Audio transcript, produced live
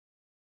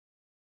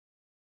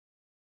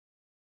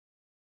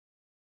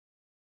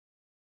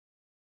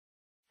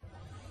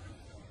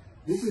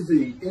This is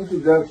the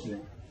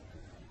introduction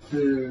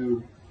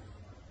to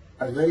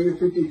Isaiah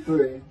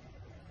 53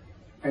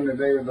 and the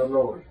Day of the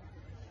Lord.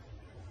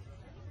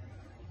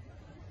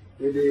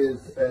 It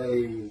is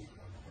a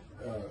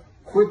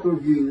quick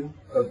review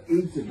of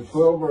each of the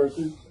 12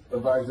 verses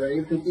of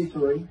Isaiah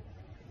 53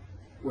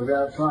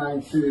 without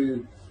trying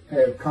to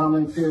have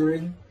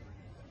commentary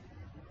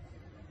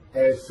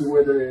as to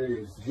whether it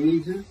is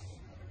Jesus,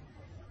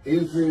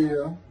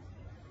 Israel,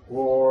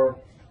 or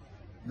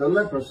the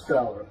leper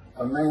scholar,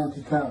 a man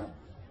to come.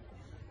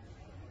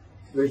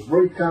 There's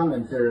brief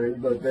commentary,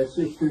 but that's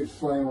just to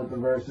explain what the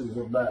verse is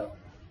about.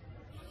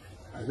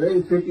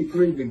 Isaiah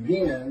 53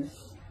 begins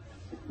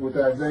with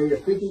Isaiah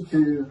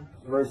 52,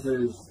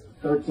 verses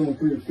 13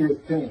 through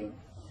 15.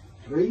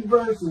 3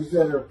 verses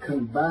that are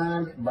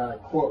combined by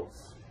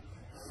quotes,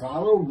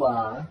 followed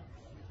by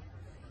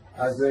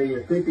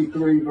Isaiah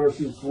 53,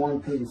 verses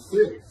 1 through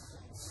 6.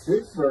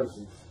 6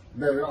 verses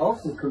that are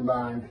also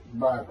combined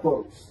by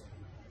quotes.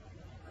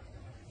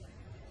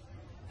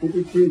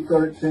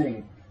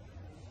 52:13.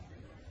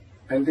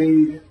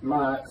 Indeed,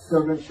 my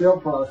servant shall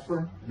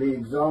prosper, be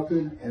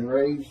exalted, and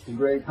raised to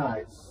great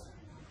heights.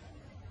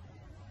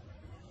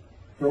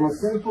 From a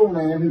sinful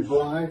man whose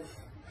life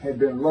had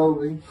been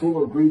lowly,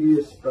 full of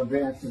grievous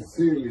events and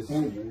serious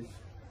injuries,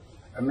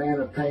 a man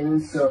of pain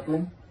and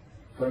suffering,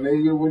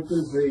 familiar with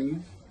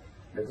disease,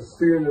 that the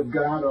Spirit of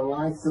God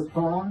alights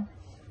upon,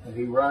 and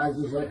he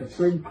rises like a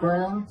tree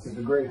crown to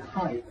the great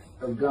height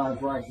of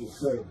God's righteous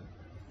servant.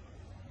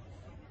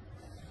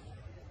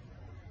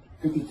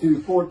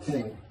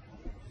 52:14.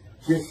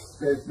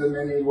 Just as the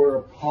many were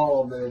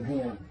appalled at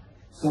him,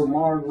 so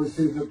marred was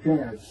his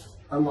appearance,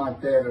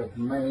 unlike that of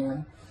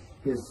man,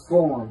 his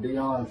form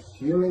beyond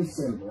human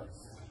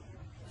semblance.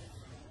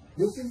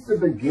 This is the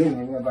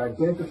beginning of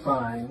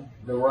identifying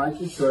the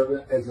righteous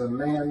servant as a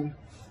man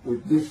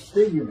with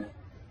disfigurement,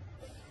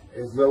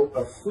 as though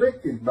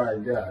afflicted by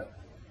God,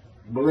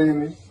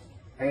 blemished,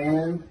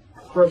 and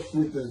crushed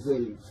with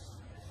disease.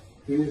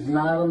 He is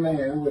not a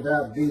man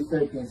without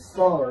defect and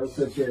scars,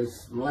 such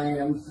as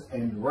lambs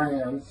and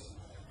rams,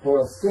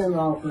 for a sin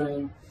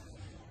offering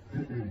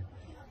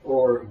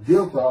or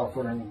guilt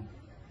offering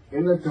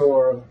in the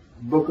Torah,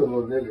 book of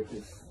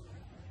Leviticus.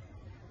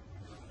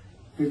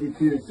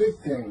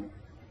 52:16.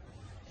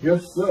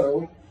 Just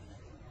so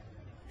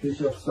he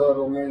shall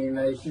startle many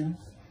nations.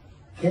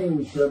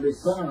 Kings shall be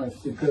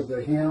silenced because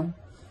of him,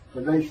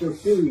 for they shall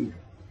see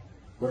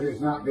what has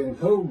not been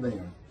told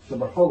them, shall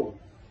behold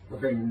what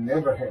they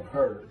never have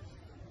heard.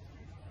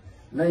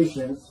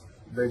 Nations,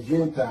 the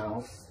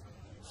Gentiles,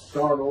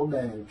 startled,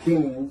 and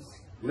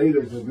kings,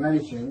 leaders of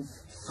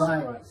nations,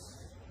 silenced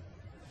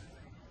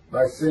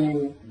by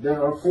saying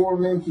there are 4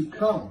 men to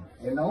come,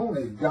 and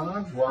only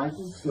God's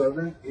righteous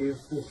servant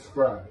is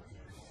described.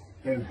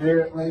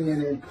 Inherently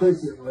and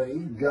implicitly,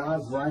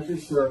 God's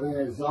righteous servant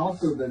is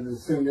also the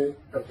descendant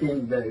of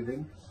King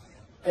David,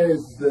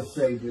 as the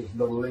sages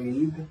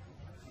believed,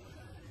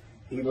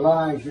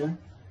 Elijah,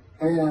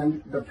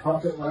 and the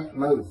prophet like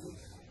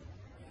Moses.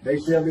 They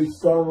shall be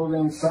startled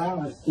and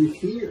silenced to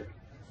hear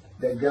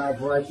that God's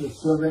righteous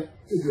servant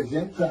is a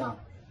Gentile,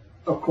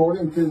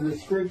 according to the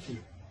Scripture,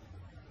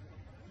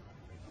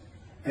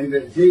 and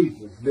that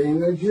Jesus,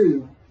 being a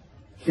Jew,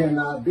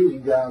 cannot be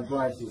God's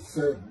righteous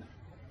servant.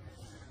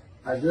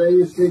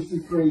 Isaiah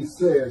 63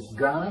 says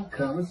God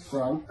comes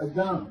from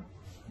Adam,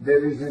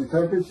 that is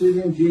interpreted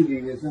in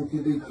Judaism to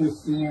be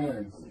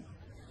Christianity,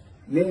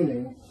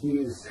 meaning he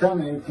is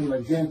coming from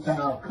a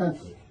Gentile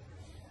country,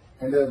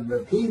 and of the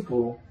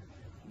people,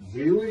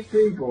 Jewish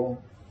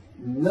people,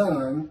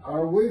 none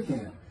are with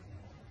him.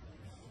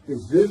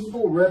 His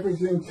visible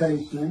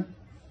representation,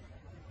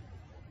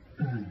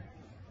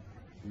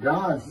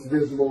 God's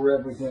visible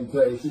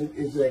representation,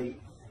 is a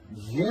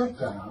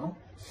Gentile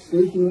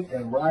speaking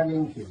and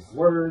writing his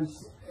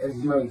words as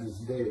Moses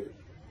did.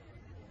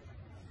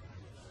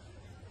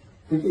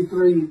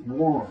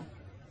 53:1.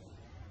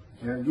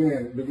 And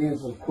again, it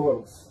begins with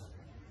quotes.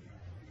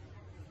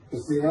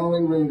 It's the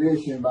only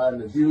rendition by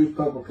the Jewish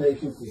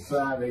Publication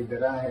Society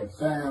that I have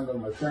found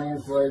on the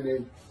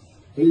translated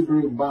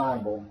Hebrew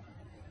Bible,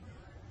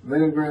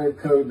 Leningrad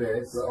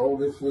Codex, the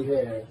oldest we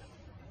have,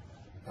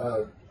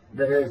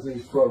 that has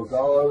these quotes.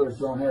 All others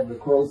don't have the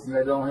quotes, and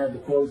they don't have the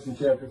quotes in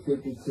chapter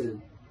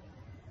 52.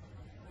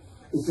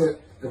 It's that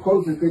the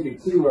quotes in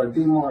 52 are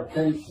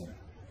demarcation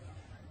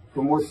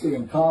from what's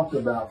being talked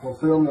about,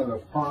 fulfillment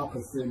of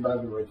prophecy by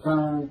the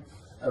return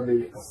of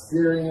the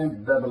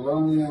Assyrian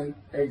Babylonian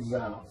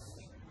exiles.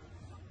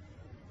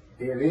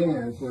 It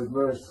ends with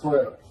verse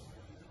 12.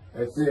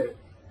 That's it.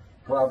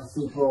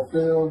 Prophecy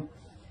fulfilled,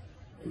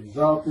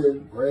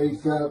 exalted,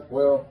 raised up.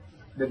 Well,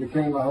 they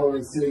became a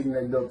holy city and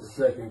they built the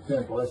second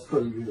temple. That's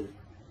pretty good.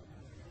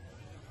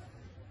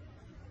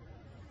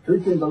 Who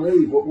can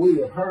believe what we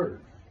have heard?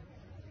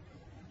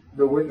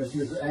 The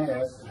witnesses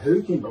asked,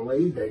 who can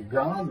believe that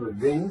God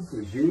redeems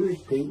the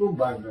Jewish people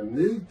by the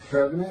new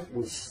covenant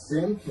with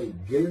sin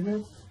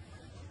forgiveness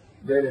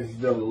that is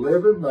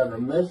delivered by the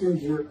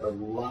messenger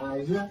of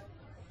Elijah,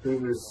 who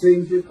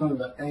receives it from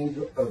the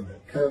angel of the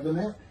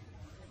covenant?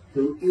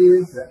 who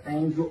is the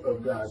angel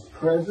of God's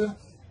presence,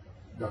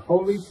 the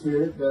Holy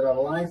Spirit that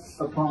alights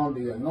upon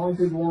the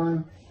anointed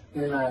one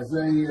in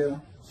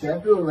Isaiah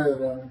chapter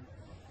 11,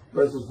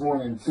 verses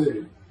 1 and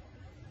 2.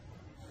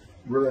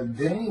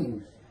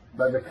 Redeemed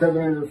by the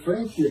covenant of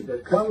friendship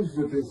that comes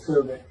with his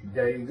servant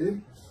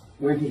David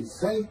when he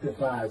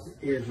sanctifies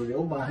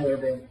Israel by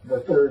having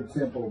the third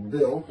temple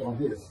built on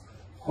his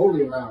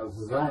holy Mount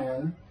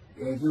Zion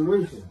in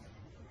Jerusalem.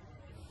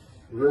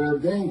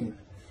 Redeemed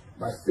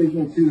by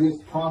speaking to his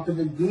prophet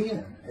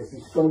again as he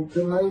spoke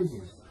to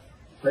Moses,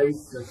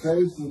 face to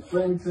face and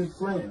friend to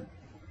friend,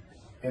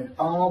 and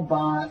all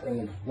by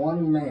and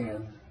one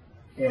man,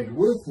 and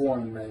with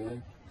one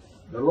man,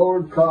 the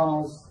Lord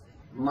calls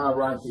my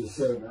righteous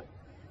servant.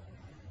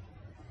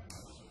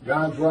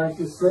 God's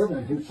righteous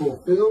servant who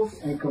fulfills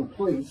and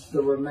completes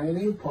the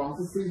remaining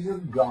prophecies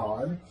of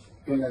God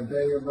in the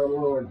day of the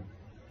Lord.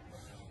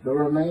 The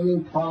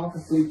remaining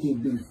prophecy to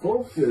be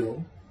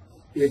fulfilled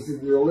is the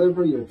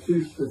delivery of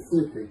two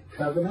specific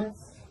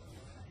covenants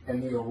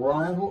and the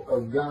arrival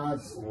of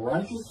God's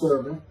righteous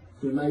servant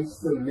who makes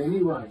the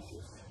many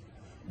righteous.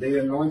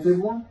 The anointed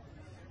one,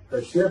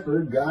 the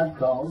shepherd God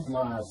calls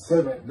my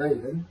servant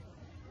David,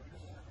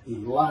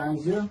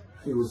 Elijah,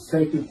 who was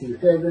taken to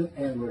heaven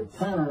and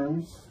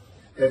returns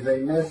as a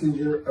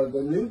messenger of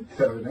the new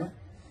covenant,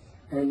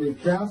 and he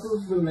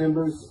counsels the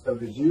members of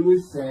the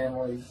Jewish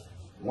families,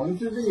 one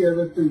to the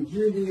other, through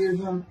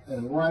Judaism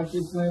and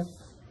righteousness,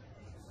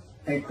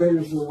 and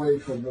clears the way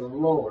for the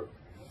Lord.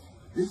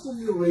 This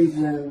is the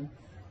reason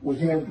we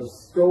have the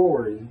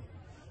story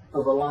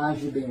of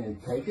Elijah being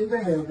taken to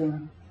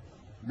heaven,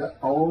 the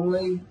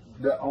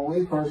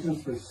only person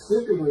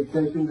specifically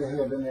taken to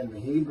heaven in the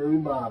Hebrew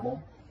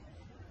Bible,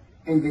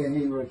 and then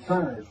he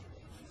returns.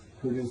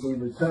 Who does he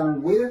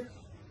return with?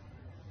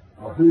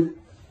 Or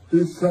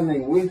who's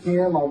coming with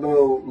him,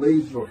 although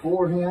leaves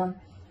before him?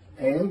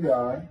 And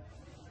God,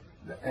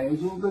 the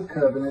angel of the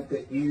covenant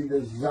that you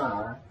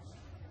desire.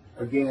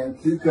 Again,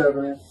 two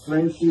covenants,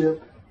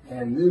 friendship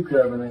and new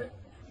covenant.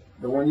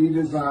 The one you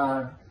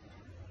desire,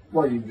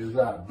 well, you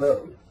desire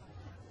both.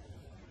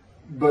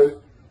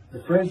 But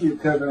the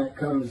friendship covenant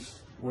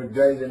comes with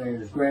David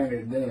and is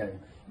granted then.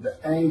 The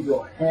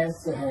angel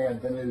has to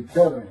have the new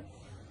covenant.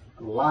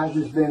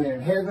 Elijah's been in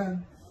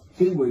heaven.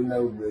 He would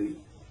know the.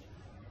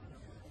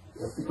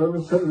 That's the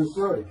purpose of the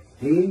story.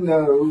 He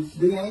knows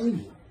the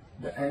angel.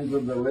 The angel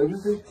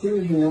delivers it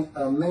to him,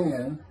 a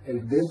man, a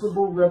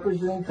visible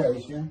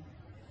representation,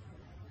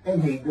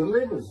 and he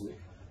delivers it.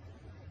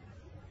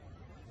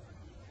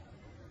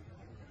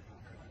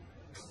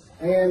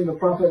 And the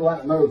prophet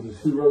like Moses,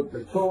 who wrote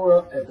the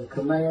Torah at the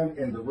command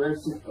and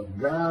direction of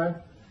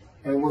God,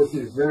 and was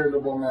his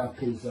veritable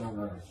mouthpiece on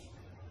earth.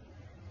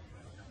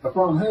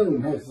 Upon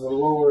whom has the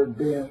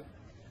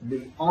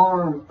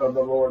arm of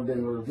the Lord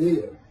been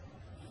revealed?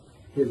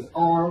 His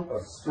arm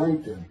of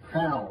strength and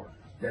power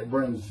that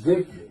brings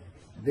victory,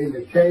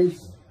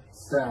 vindication,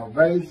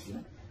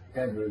 salvation,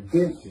 and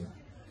redemption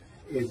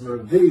is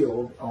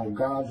revealed on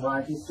God's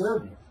righteous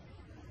servant.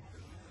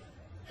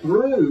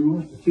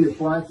 Through his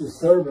righteous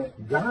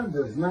servant, God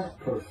does not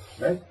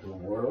perfect the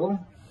world.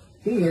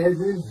 He has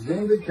his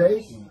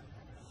vindication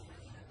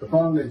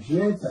upon the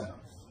Gentiles,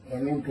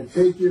 and in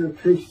particular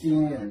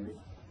Christianity,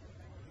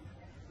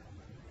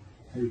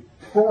 who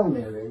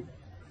tormented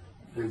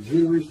the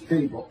Jewish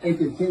people and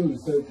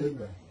continues so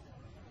today.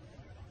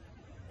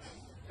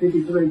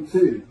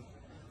 53:2,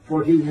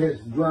 for he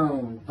has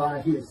grown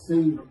by his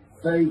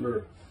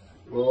favor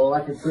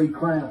like a tree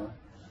crown,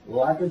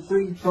 like a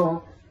tree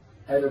trunk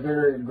at a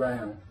varied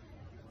ground.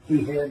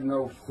 He had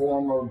no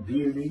form or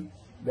beauty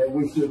that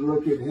we should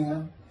look at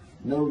him,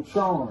 no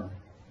charm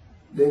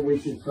that we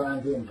should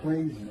find him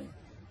pleasing.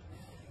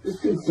 This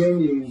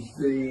continues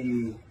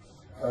the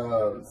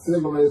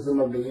symbolism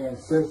of the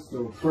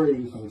ancestral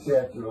tree from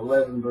chapter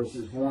 11,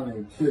 verses 1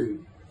 and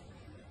 2.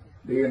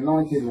 The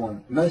anointed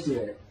one,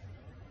 Moshiach,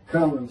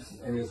 comes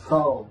and is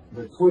called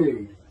the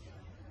twig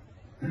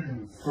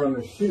from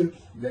the shoot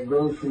that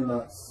grows from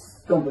the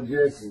stump of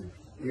Jesse.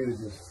 It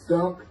is a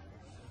stump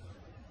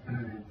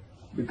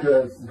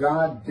because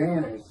God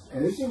banished,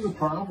 and this is a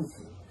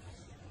prophecy,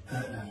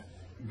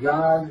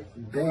 God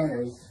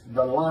banished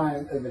the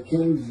line of the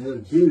kings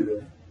of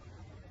Judah,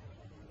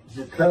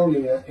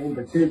 Jeconiah in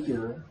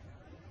particular,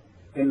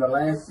 in the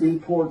last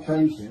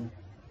deportation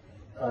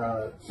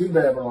to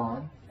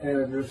Babylon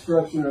and the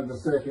destruction of the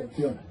second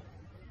temple.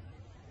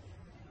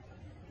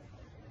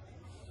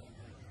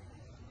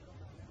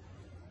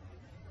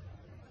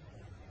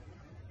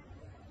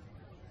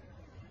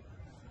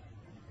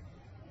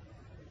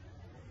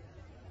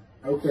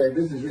 Okay,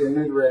 this is in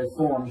mid-red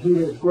form. He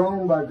has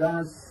grown by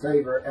God's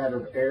favor out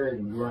of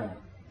arid ground.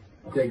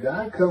 Okay,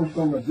 God comes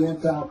from a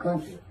Gentile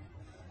country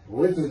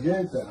with a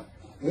Gentile.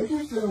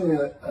 Interestingly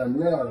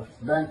enough,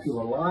 back to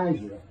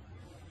Elijah,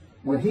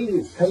 when he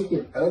is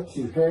taken up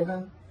to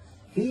heaven,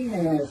 he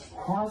has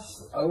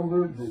crossed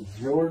over the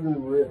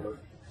Jordan River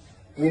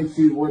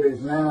into what is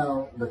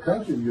now the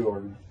country of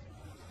Jordan.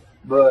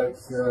 But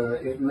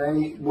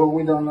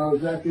we don't know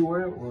exactly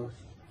where it was.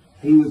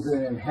 He was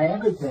an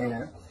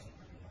inhabitant,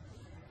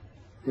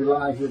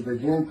 Elijah the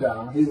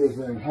Gentile. He was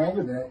an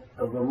inhabitant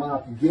of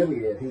Ramoth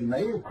Gilead. He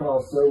may have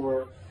crossed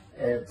over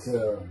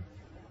to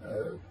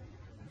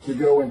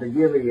go into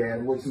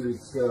Gilead, which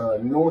is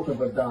north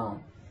of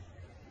Edom,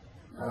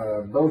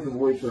 both of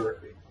which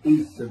are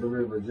east of the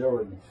River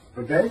Jordan.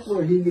 But that's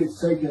where he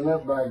gets taken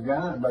up by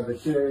God, by the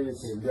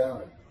chariots of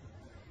God,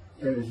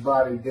 and his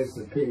body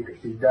disappears.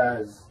 He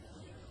dies,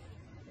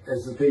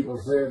 as the people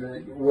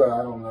said. Well,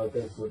 I don't know if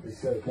that's what they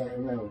said. I can't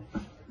remember.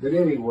 But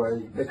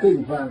anyway, they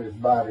couldn't find his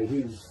body.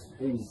 He's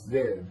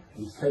dead.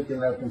 He's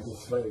taken up into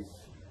space,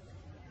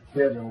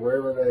 heaven,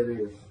 wherever that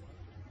is.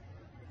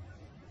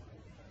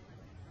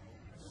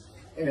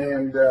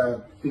 And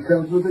he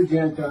comes with a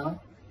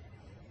Gentile,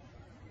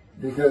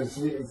 because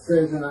it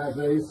says in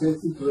Isaiah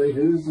 63,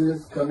 who's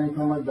this coming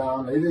from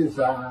Edom? It is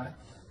I,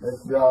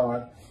 that's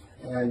God.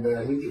 And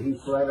he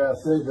flat out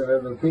says that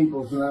other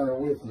peoples, none are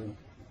with me.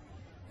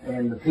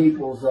 And the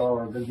peoples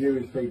are the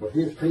Jewish people,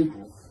 his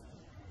peoples.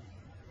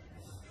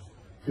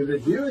 To the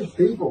Jewish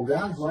people,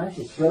 God's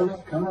righteous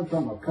servant coming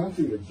from a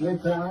country of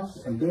Gentiles,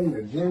 and being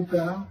a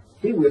Gentile,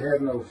 he would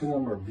have no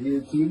form of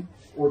beauty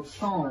or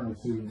charm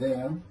to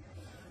them.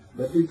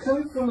 But he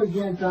comes from a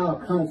Gentile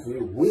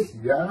country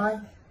with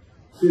God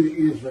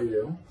to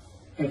Israel,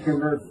 and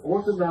converts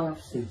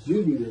Orthodox to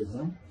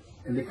Judaism,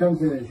 and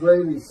becomes an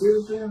Israeli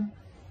citizen,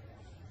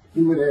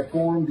 he would have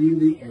form,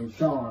 beauty, and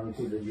charm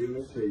to the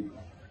Jewish people.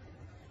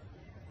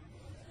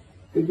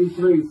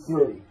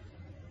 53:3.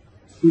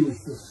 He was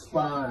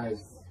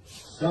despised,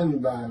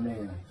 shunned by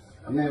men,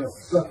 a man of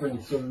suffering,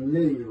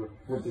 familiar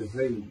with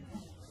disease.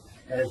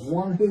 As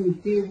one who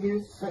hid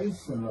his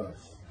face from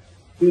us,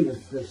 he was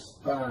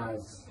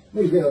despised.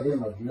 We held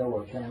him of no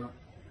account.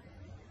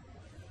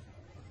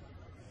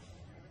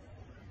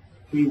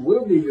 He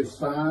will be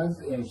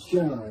despised and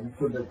shunned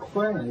for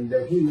declaring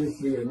that he is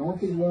the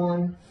anointed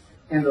one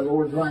and the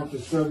Lord's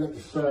righteous servant,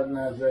 to start in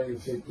Isaiah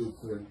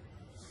 53.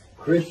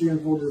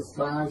 Christians will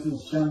despise and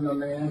shun the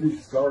man who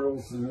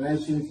startles the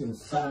nations and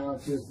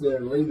silences their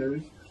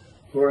leaders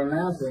for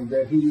announcing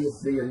that he is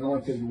the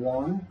anointed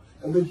one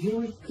of the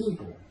Jewish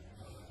people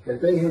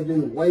that they have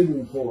been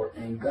waiting for,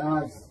 and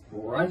God's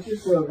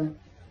righteous servant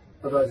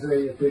of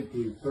Isaiah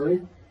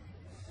 53,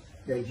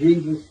 that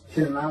Jesus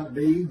cannot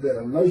be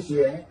the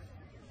Moshiach,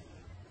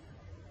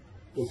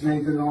 which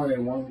means anointed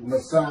one,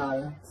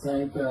 Messiah,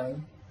 same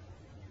thing,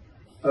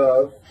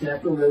 of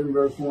chapter 11,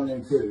 verse 1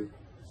 and 2.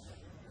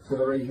 For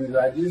the reasons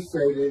I just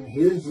stated,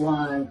 his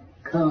line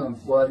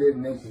comes, well, I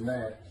didn't mention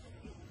that.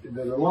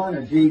 The line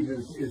of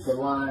Jesus is the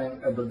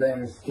line of the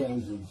banished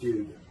kings of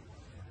Judah.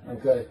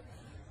 Okay?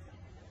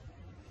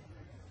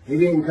 He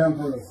didn't come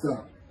from the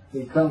stump.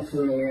 He comes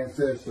from the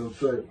ancestral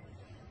tree.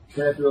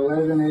 Chapter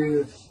 11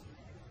 is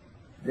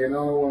the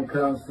anointed one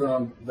comes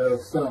from the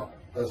stump,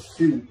 a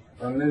shoot,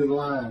 a new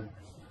line,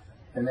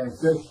 an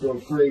ancestral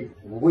tree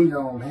we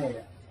don't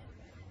have.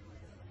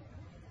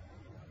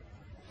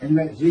 And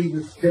that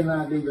Jesus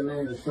cannot be the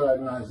name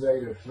described in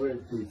Isaiah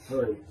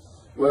 53.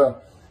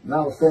 Well,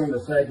 notwithstanding the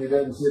fact he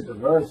doesn't fit the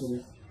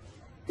verses,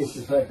 it's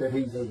the fact that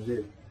he's a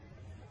Jew.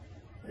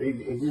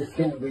 It just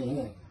can't be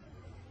him.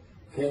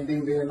 Can't be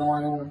the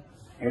anointed one.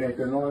 And if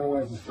the anointed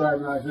one is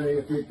described in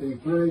Isaiah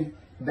 53,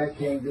 that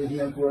can't be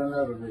him for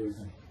another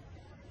reason.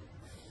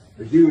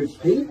 The Jewish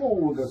people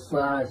will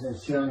despise and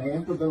shun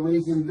him for the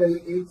reason they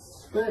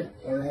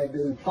expect and have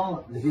been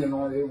taught the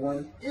anointed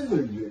one is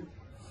a Jew,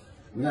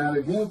 not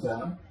a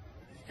Gentile.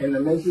 In the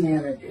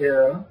Messianic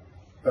era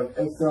of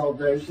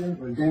exaltation,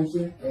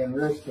 redemption, and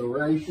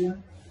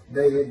restoration,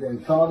 they had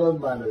been taught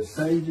of by the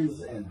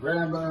sages and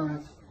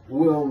rabbis,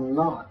 will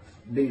not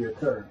be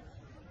occurring.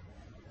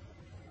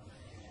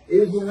 It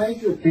is the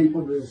nature of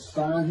people to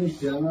despise and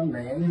shun a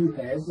man who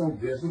has no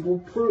visible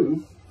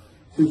proof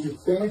to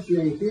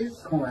substantiate his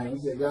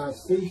claims that God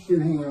speaks to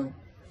him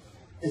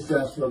as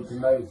God spoke to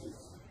Moses,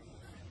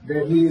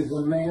 that he is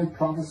a man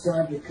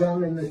prophesied to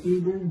come in the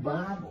Hebrew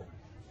Bible,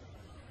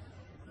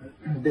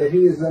 that he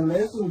is a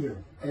messenger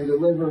and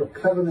deliverer of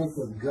covenants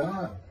of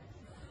God,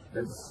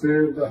 that the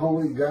Spirit of the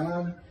Holy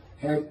God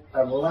had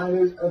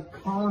alighted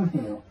upon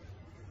him,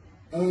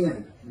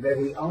 and that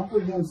he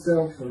offered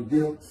himself for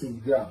guilt to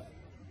God.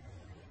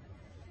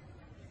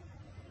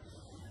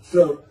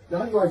 So,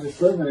 God's righteous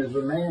servant is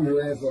a man who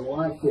has a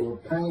life full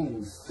of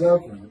pain,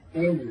 suffering,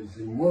 injuries,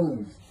 and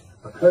wounds,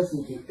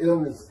 accustomed to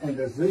illness and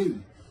disease.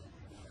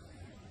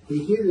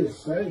 He hid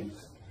his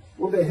face.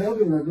 Well, they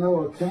held him of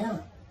no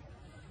account.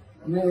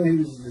 A man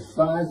who's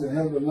despised and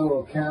held of no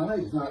account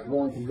is not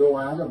going to go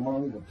out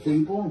among the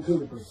people until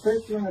the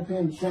perception of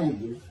him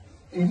changes,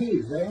 and he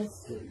is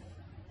asked to.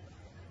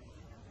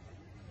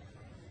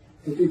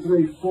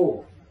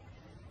 53:4.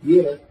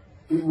 Yet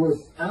it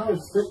was our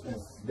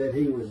sickness that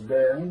he was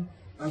bearing,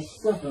 our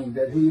suffering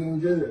that he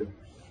endured.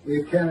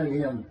 We accounted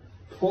him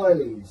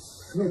plagued,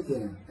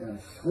 smitten, and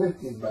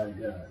afflicted by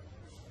God.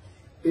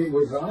 It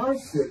was our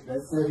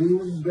sickness that he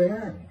was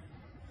bearing,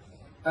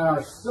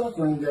 our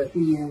suffering that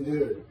he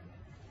endured.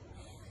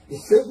 The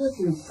sickness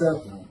and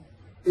suffering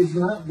is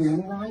not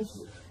being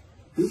righteous.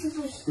 This is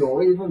a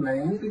story of a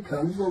man who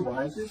becomes a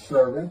righteous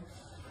servant,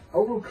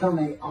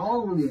 overcoming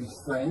all of these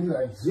things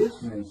I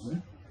just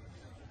mentioned.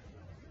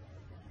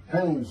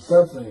 Pain,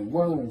 suffering,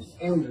 wounds,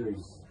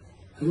 injuries,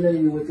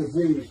 familiar with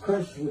disease,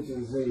 crushed with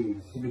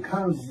disease. He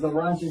becomes the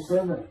righteous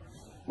servant.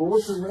 Well,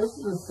 what's the rest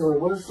of the story?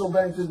 Well, let's go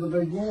back to the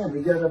beginning.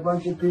 We got a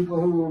bunch of people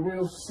who were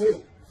real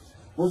sick.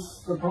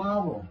 What's the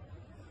problem?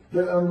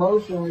 They're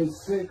emotionally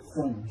sick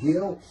from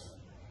guilt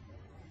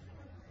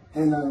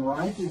and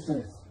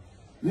unrighteousness.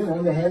 You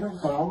know, they haven't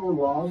followed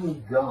the laws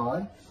of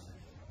God,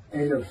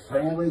 and their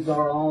families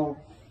are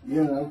all,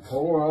 you know,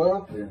 tore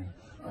up, and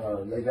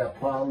they got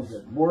problems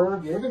at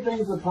work.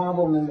 Everything's a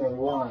problem in their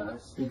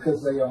lives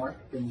because they aren't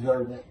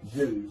observant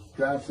Jews.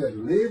 God said,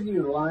 live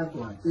your life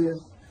like this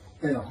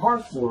in a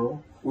harsh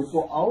world, which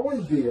will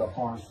always be a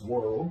harsh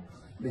world,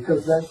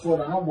 because that's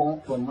what I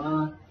want for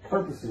my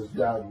purposes,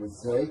 God would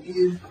say,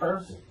 is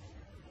perfect.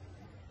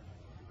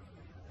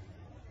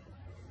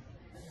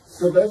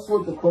 So that's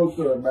what the quotes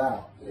are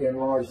about in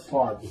large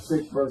part, the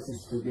 6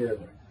 verses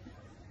together.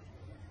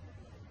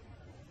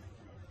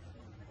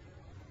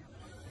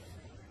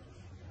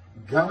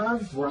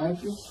 God's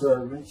righteous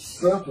servant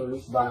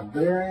suffers by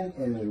bearing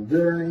and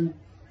enduring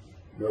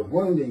the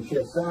wounding,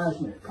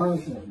 chastisement,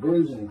 punishment,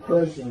 bruising, and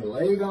crushing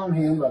laid on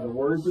him by the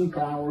words and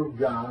power of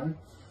God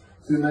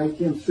to make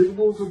him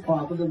suitable as a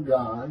prophet of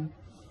God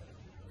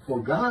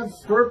for God's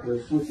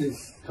purpose, which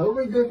is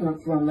totally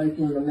different from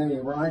making the many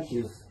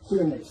righteous to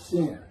an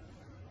extent.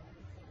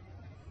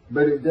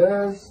 But it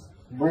does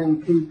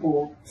bring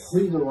people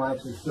to the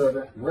righteous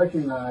servant,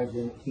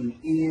 recognizing he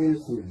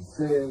is who he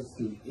says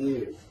he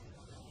is,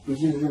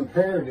 which is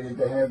imperative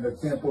to have the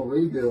temple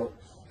rebuilt.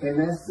 And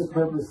that's the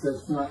purpose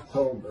that's not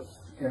told us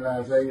in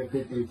Isaiah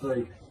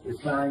 53. We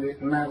find it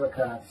in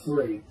Malachi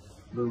 3,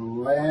 the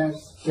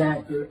last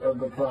chapter of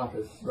the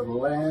prophets, the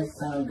last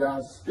time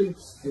God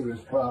speaks to his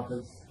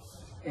prophets,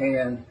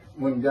 and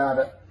when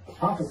God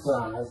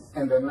prophesies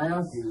and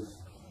announces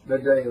the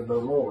day of the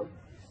Lord.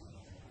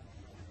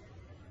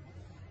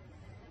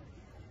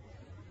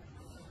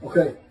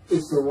 Okay,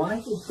 it's the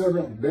righteous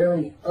servant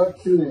bearing up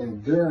to and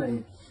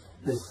enduring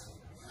this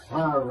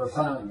fire of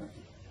refinement,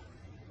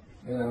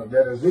 you know,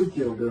 that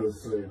Ezekiel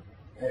goes through.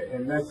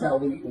 And that's how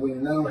we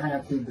know how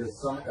to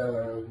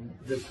decipher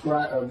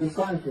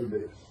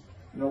this.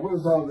 You know, what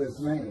does all this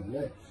mean?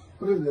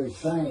 What are they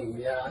saying?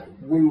 Yeah,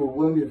 we were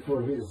wounded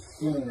for his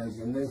sins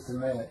and this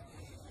and that.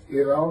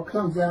 It all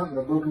comes out in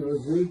the book of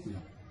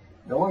Ezekiel.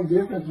 The only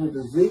difference with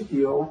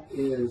Ezekiel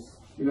is,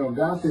 you know,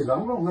 God says,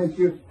 I'm going to make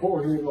your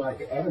forehead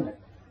like adamant.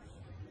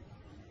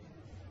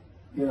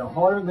 You know,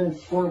 harder than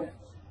flint,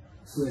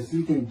 so that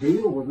you can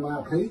deal with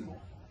my people.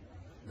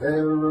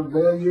 They're a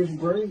rebellious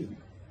breed.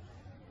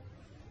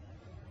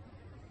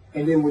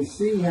 And then we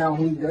see how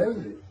he does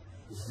it.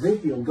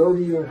 Ezekiel, go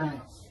to your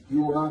house.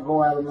 You will not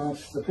go out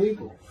amongst the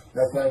people.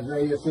 That's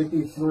Isaiah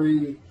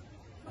 53,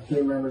 I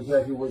can't remember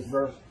exactly which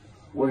verse,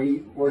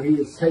 where he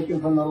is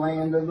taken from the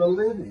land of the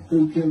living.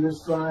 Who can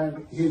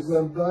describe his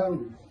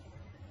abode?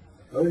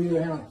 Go to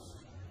your house.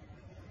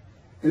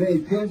 And then he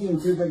pins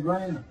him to the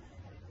ground.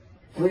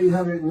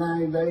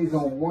 390 days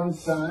on one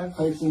side,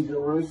 facing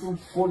Jerusalem,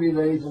 40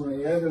 days on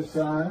the other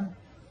side.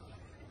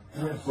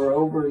 And for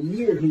over a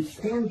year, he's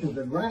pinned to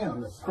the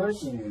ground. It's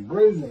crushing and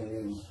bruising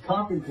and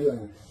talking to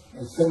him.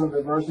 And some of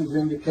the verses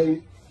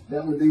indicate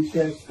that would be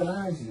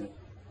chastisement.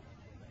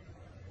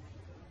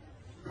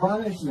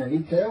 Punishment, he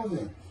tells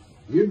him,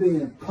 you're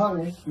being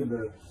punished for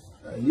the,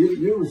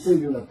 you're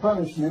receiving the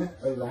punishment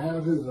of the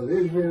houses of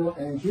Israel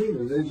and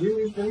Judah, the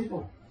Jewish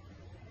people,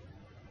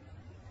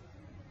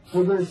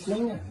 for their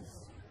sins.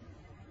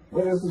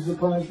 What else is the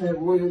punishment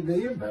would it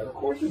be about? Of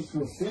course it's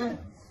for sins.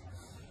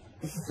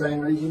 It's the same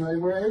reason they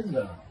were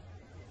exiled.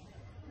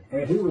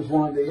 And he was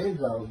one of the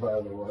exiles, by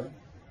the way.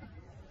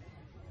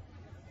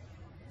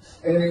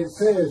 And it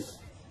says,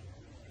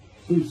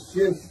 he's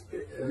just,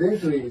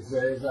 eventually it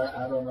says,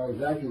 I don't know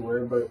exactly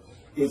where, but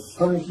it's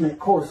punishment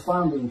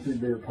corresponding to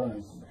their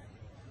punishment.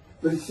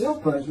 But it's still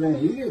punishment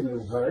he didn't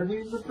deserve. He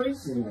was a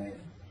priestly man.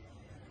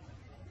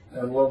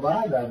 A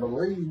Levite, I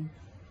believe.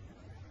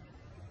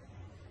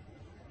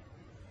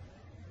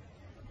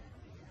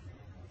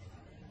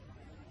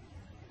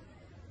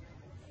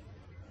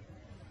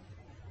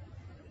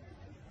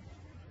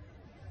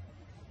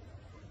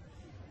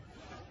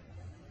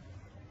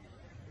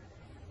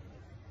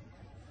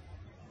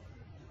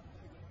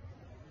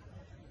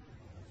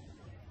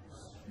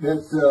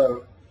 That's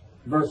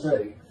verse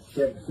 8,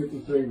 chapter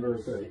 53,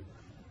 verse 8.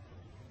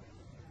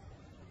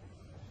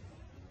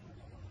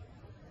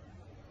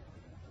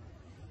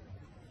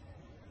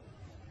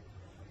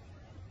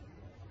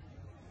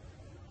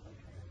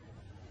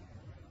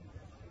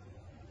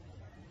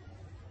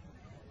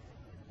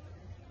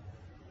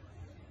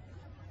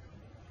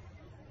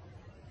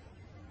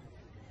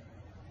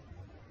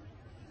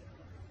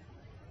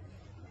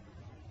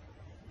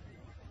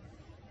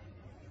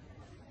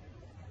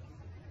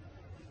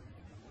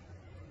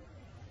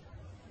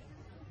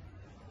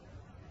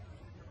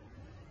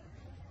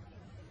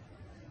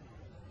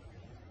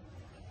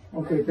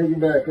 Okay, pick it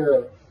back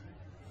up.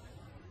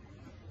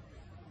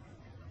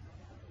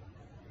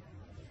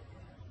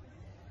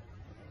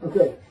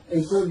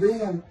 And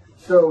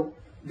so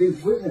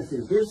these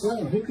witnesses, they're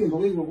saying, who can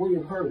believe what we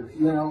have heard?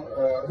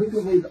 Who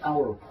can believe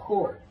our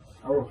report?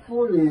 Our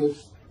report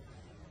is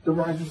the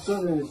righteous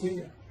servant is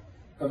here,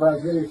 of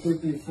Isaiah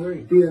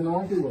 53, the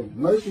anointed one,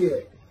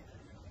 Moshiach.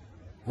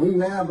 We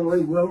now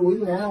believe, well, we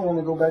now want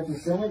to go back to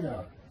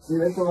synagogue. See,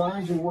 that's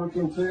Elijah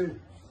working too.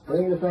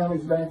 Bring the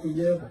families back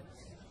together.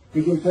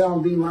 He can tell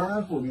them, be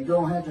mindful. You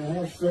don't have to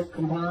have strict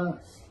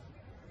compliance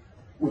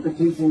with the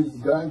teachings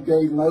God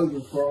gave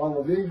Moses for all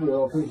of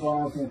Israel, his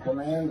laws and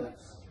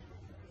commandments.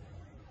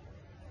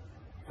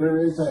 There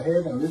is a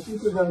heaven. Listen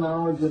to the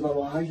knowledge of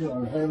Elijah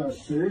on heaven, a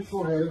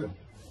spiritual heaven.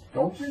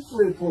 Don't just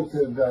live for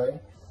today.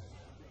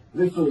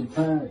 Live for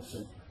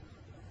eternity.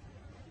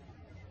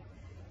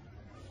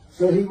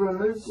 So he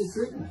removes the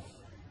sickness.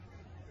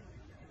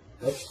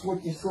 That's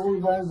what the story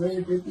of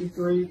Isaiah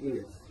 53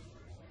 is.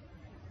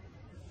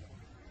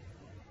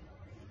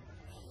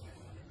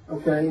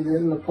 Okay,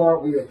 then the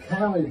part we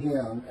accounted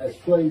him as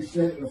plague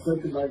sent and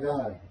afflicted by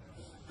God.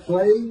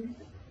 Plague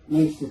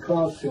means to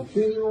cause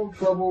continual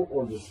trouble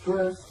or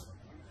distress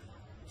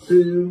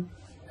to,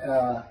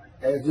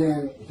 as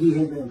in he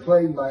had been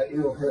plagued by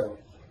ill health.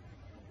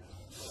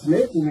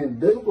 Smitten in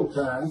biblical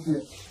times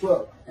meant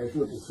struck as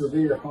with a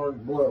severe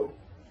hard blow.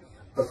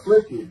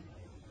 Afflicted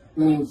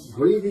means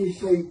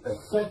grievously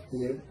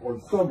affected or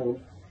troubled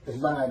as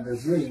by a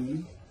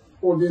disease,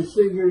 or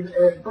disfigured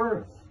at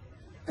birth,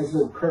 as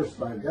though cursed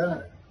by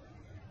God.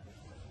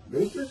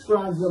 This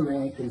describes a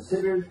man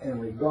considered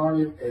and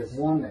regarded as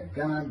one that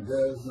God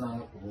does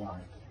not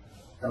like.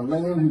 A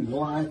man whose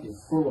life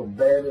is full of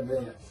bad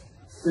events,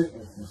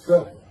 sickness, and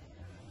suffering.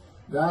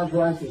 God's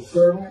righteous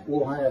servant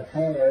will have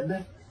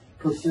had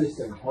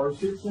persistent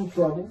hardships and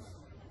troubles,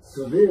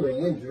 severely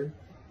injured,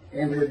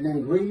 and have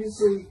been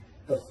grievously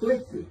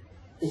afflicted,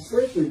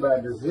 especially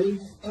by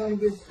disease and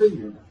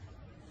disfigurement.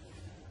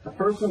 A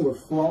person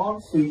with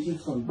flawed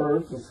features from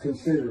birth was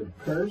considered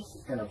cursed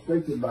and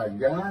afflicted by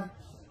God.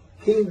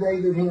 King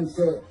David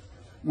himself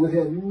would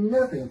have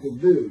nothing to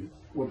do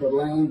with the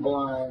lame,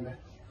 blind,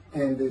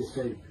 and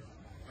disfigured.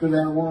 For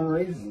that one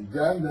reason,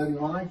 God doesn't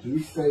like you,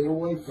 stay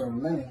away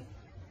from me.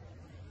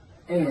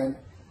 And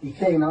you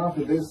can't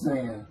offer this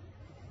man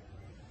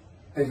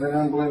as an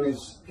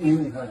unblemished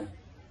anything.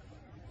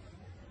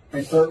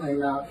 And certainly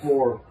not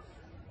for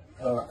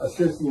a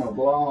system of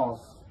laws,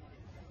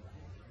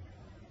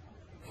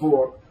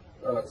 for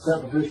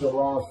sacrificial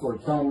laws for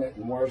atonement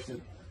and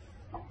worship.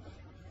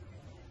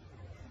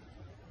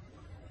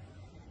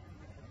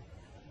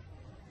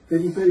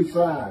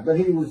 But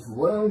he was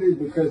wounded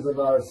because of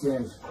our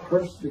sins,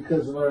 crushed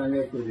because of our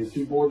iniquities.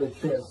 He bore the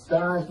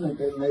chastisement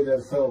that made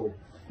us whole,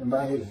 and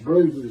by his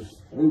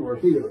bruises we were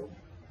healed.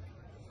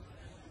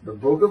 The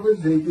book of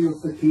Ezekiel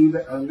is the key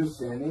to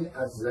understanding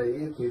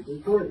Isaiah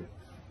 53.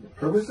 The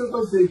purpose of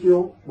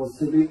Ezekiel was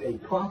to be a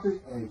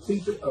prophet and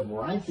teacher of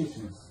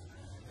righteousness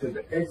to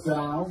the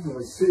exiles of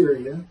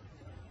Assyria.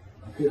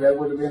 Okay, that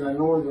would have been a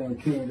northern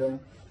kingdom,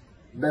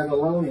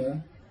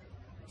 Babylonia.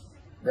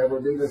 That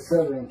would be the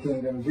southern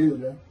kingdom,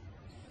 Judah,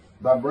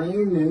 by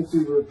bringing them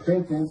to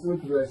repentance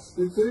with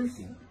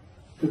restitution.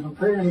 To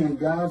prepare him,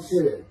 God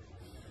said,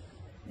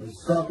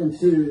 he's talking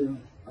to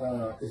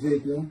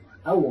Ezekiel,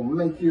 I will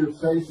make your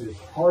face as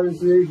hard as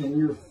theirs and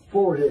your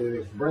forehead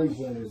as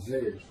brazen as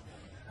theirs.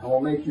 I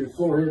will make your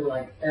forehead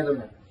like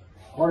adamant,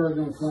 harder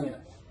than flint.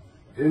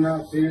 Do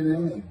not fear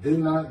them and do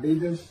not be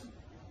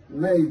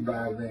dismayed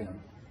by them.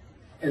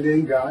 And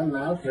then God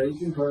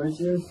maltreats and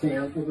punishes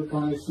him for the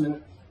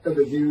punishment of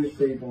the Jewish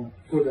people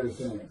for their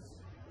sins.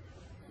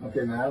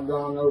 Okay, now I've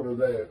gone over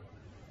that.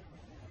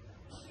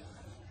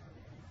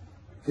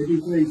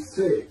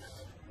 53:6.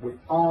 We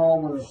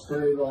all went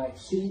astray like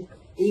sheep,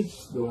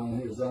 each going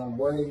his own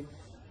way,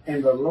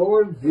 and the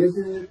Lord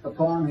visited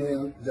upon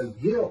him the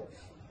guilt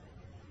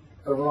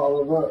of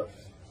all of us.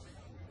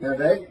 Now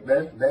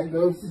that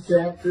goes to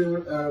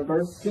chapter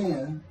verse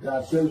 10.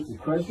 God chose to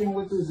crush him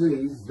with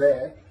disease,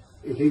 that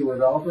if he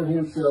would offer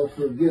himself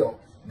for guilt.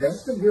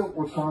 That's the guilt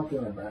we're talking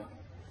about.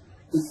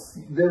 It's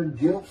their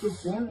guilt for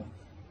sin.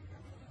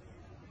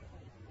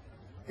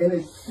 And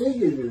it's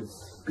figurative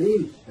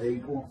speech,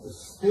 people.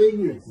 It's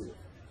figurative.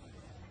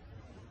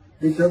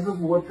 Because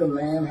of what the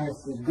man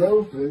has to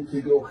go through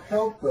to go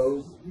help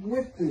those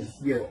with this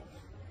guilt.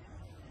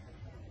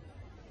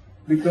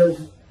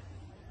 Because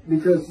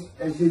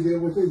as he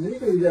did with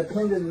Ezekiel, he got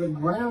pinned to the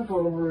ground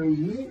for over a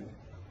year.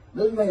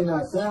 This may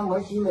not sound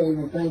much. You may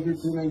even think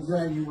it's an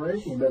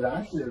exaggeration, but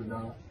I should have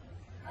done it.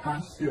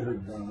 I should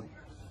have done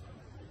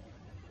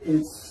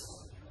it.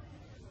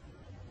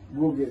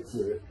 We'll get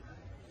to it.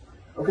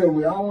 Okay,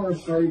 we all want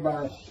to stray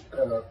by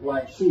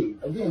like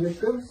sheep. Again, this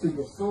goes to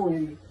the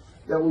story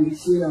that we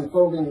see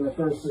unfolding in the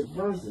first 6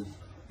 verses.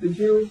 The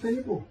Jewish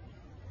people.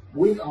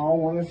 We all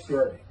want to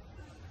stray.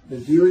 The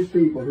Jewish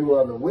people, who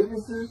are the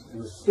witnesses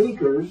and the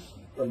speakers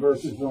of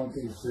verses 1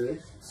 through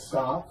 6,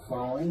 stop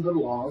following the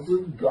laws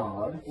of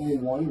God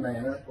in one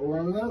manner or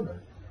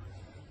another.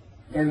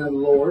 And the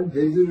Lord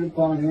visited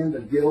upon him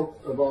the guilt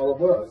of all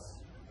of us.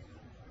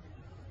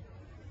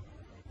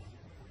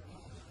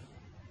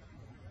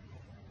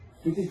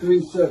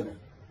 53:7.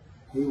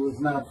 He was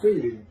not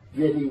treated,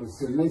 yet he was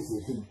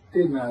submissive. He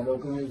did not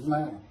open his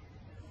mouth.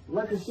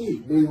 Like a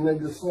sheep being led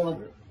to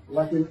slaughter,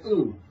 like an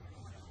ewe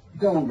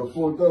dumb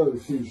before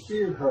those who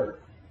shear her,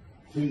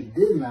 he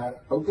did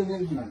not open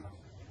his mouth.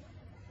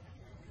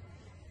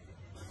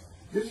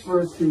 This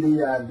verse can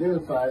be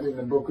identified in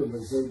the book of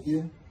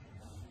Ezekiel.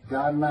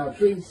 God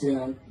maltreats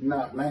him,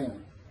 not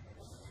man.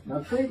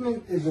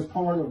 Maltreatment is a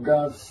part of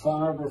God's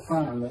fire of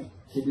refinement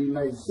to be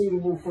made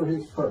suitable for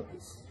his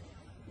purpose.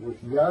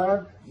 With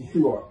God,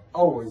 you are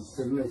always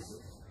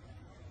submissive.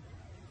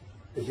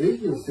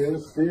 Ezekiel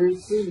says, Spirit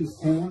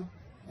seized him,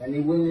 and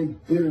he went in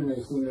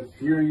bitterness in the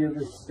fury of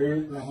the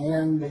Spirit in the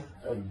hand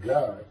of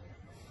God.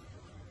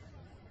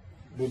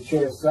 The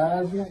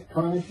chastisement,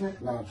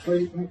 punishment,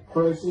 maltreatment,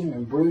 crushing,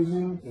 and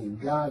bruising in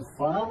God's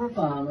fire of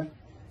refinement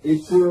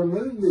is to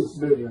remove this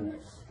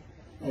bitterness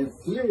and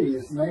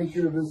furious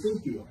nature of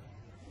Ezekiel.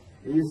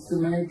 It is to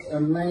make a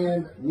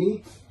man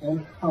meek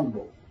and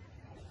humble.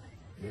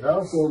 It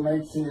also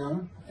makes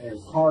him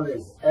as hard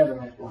as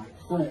adamant, like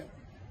flint,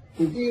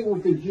 to deal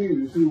with the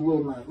Jews who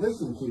will not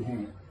listen to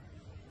him.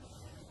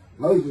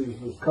 Moses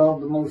was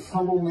called the most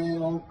humble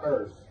man on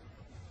earth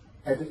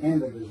at the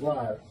end of his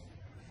life.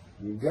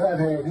 And God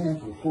had him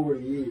for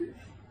 40 years.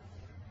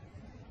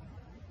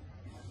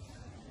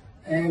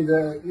 And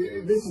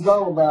this is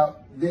all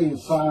about being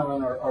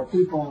silent, or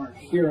people aren't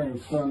hearing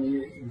from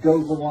you. It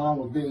goes along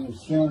with being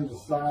shunned,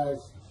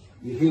 despised.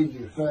 You hid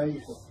your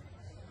face.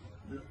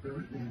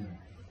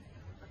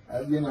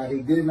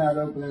 He did not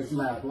open his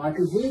mouth. Like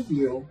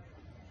Ezekiel,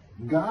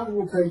 God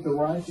will take the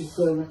righteous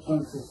servant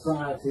from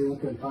society and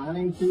confine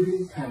him to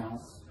his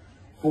house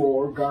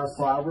for God's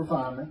fire of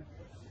refinement,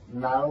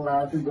 not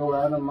allowed to go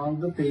out among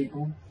the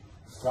people,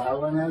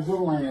 silent as a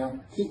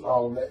lamb to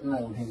all that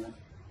know him.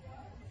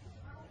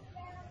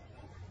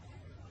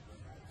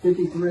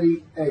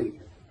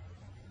 53:8.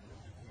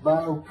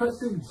 By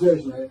oppressive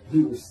judgment he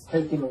was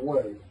taken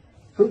away.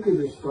 Who could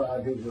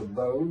describe his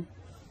abode?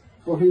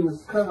 For he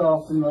was cut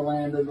off from the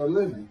land of the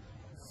living.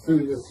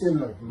 Through the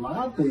sin of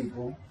my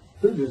people,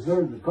 who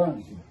deserved the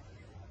punishment.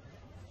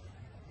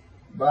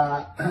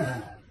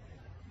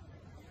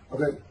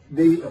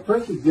 The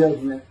oppressive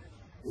judgment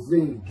is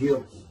being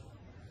guilty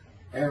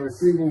and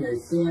receiving a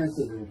sentence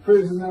of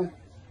imprisonment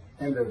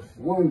and of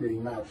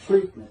wounding,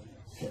 maltreatment,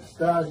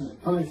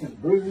 chastisement,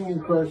 punishment, bruising,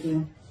 and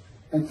crushing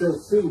until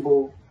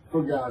suitable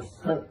for God's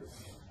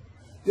purpose.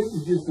 This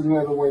is just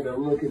another way to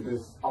look at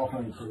this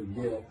offering for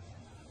guilt.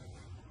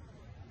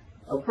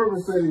 A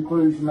purpose that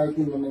includes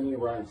making the many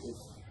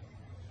righteous.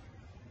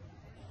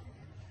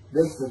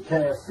 That's the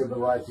task of the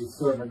righteous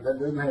servant. That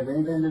doesn't have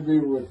anything to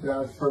do with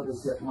God's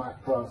purpose that might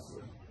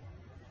prosper.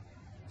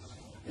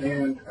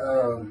 And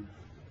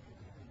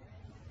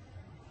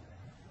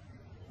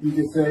you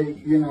could say,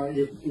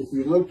 if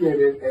you look at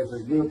it as a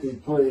guilty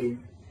plea,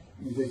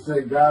 you could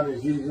say God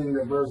is using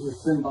the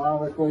verses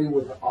symbolically,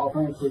 with the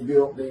offering for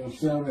guilt being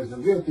shown as a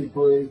guilty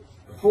plea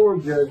before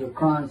a judge of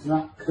crimes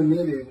not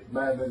committed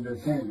by the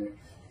defendant.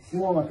 It's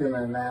more like an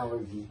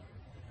analogy.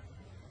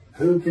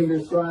 Who can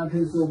describe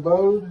his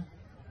abode?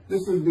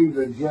 This would be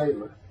the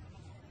jailer.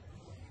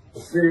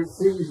 The Spirit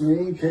seized me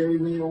and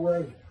carried me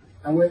away.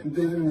 I went in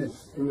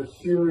bitterness in the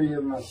fury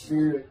of my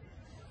spirit,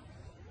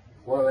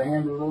 while the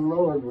hand of the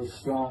Lord was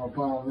strong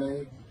upon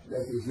me.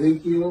 That's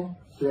Ezekiel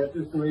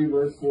chapter 3,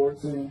 verse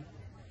 14.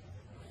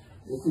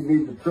 This would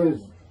be the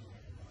prison.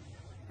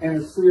 And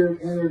the Spirit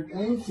entered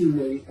into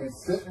me and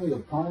set me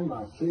upon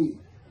my feet.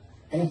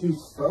 And he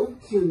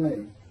spoke to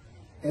me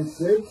and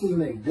said to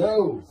me,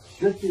 Go,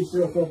 shut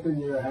yourself up in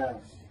your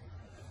house.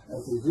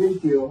 That's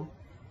Ezekiel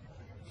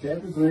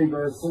chapter 3,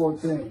 verse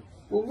 14.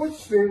 Well, which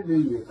spirit do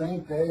you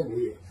think that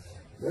is?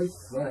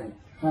 Let's think.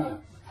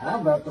 How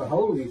about the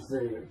Holy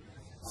Spirit?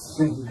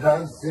 Since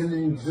God sent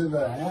him to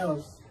the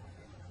house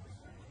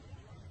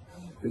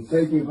to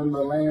take him from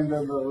the land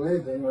of the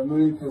living,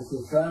 remove from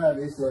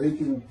society, so he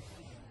can,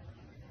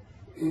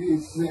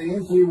 it's the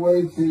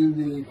entryway to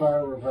the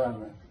fire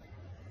refinement.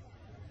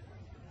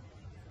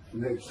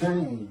 The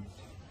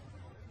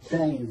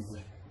chains.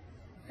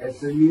 As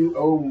for you,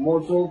 O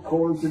mortal,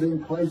 cords have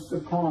been placed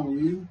upon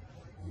you.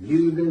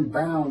 You have been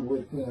bound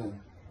with them.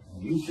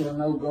 You shall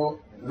not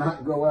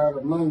go out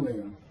among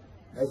them.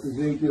 That's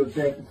Ezekiel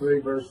chapter 3,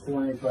 verse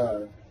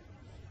 25.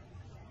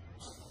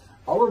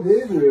 All of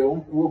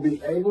Israel will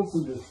be able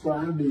to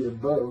describe the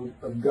abode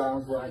of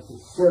God's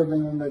righteous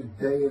servant in the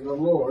day of the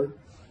Lord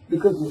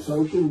because of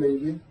social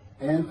media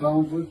and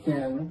phones with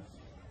cameras.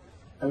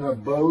 An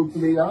abode to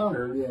be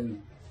honored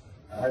in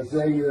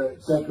Isaiah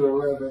chapter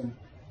 11.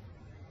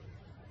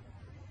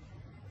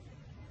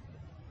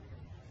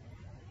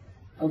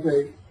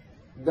 Okay,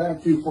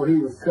 back to for he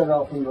was cut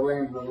off from the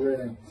land of the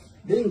living.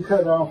 Being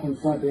cut off from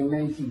something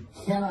means you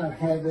cannot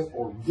have it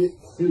or get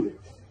to it.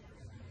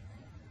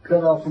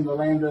 Cut off from the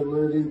land of the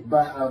living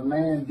by a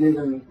man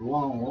given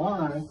long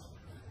life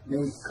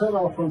means cut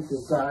off from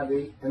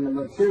society and the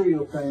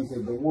material things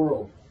of the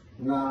world,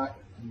 not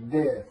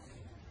death.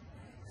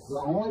 It's the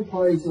only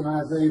place in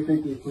Isaiah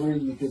 53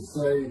 you could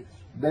say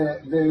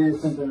that there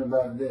is something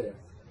about death.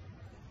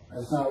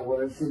 That's not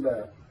what it's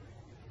about.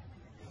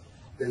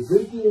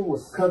 Ezekiel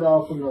was cut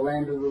off from the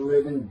land of the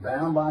living,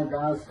 bound by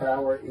God's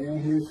power in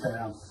his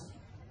house.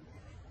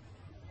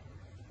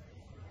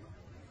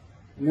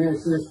 And then it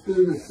says,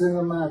 through the sin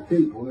of my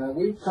people. Now,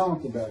 we've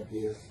talked about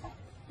this,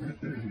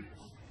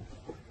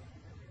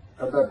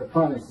 about the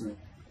punishment.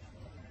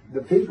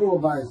 The people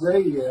of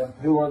Isaiah,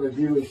 who are the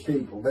Jewish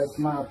people, that's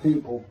my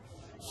people.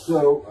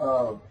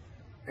 So,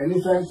 and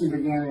this actually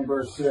began in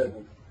verse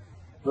 7.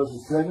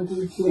 Verses 7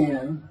 through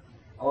 10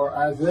 are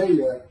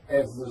Isaiah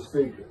as the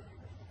speaker.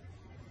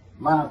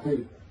 My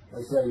people,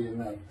 that's how you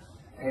know.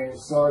 And it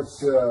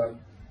starts,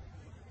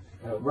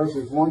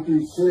 verses 1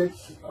 through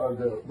 6 are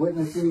the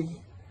witnesses,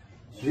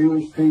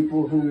 Jewish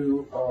people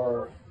who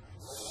are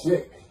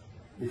sick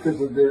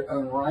because of their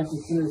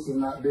unrighteousness and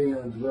not being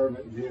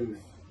observant Jews.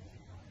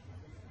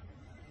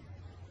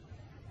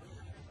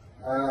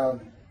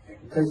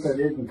 In case I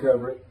didn't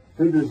cover it,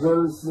 who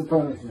deserves the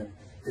punishment?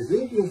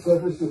 Ezekiel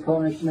suffers the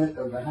punishment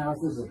of the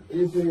houses of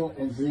Israel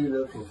and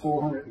Judah for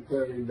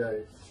 430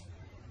 days.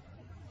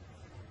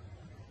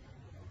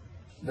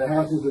 The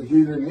houses of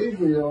Judah and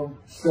Israel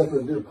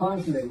suffered their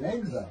punishment in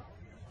exile.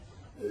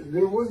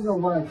 There was no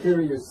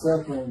vicarious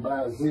suffering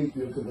by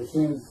Ezekiel to the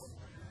sins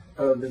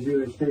of the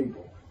Jewish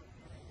people.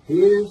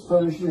 His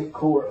punishment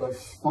court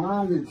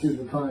responded to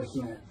the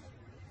punishment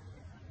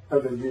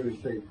of the Jewish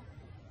people.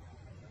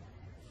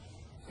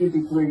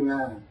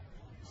 53:9.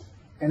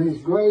 And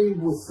his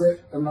grave was set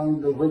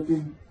among the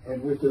wicked,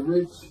 and with the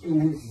rich in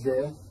his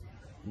death,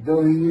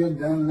 though he had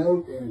done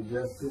no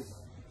injustice,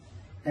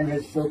 and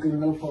had spoken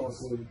no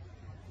falsehood.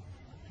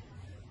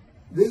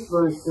 This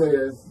verse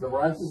says, the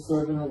righteous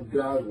servant of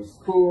God was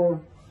poor,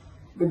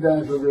 but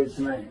dies a rich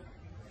man.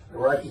 The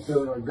righteous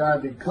servant of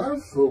God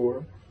becomes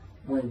poor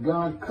when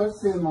God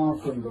cuts him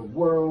off from the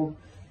world,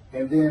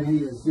 and then he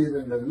is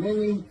given the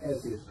many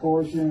as his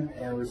portion,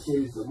 and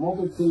receives the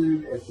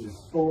multitude as his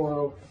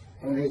spoil,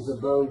 and his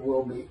abode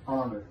will be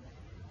honored.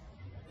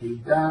 He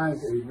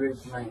dies a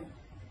rich man.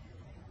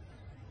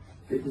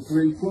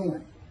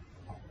 53:10.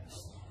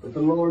 But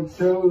the Lord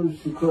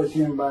chose to crush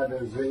him by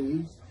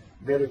disease,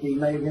 that if he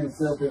made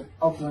himself an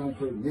offering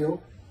for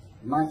guilt,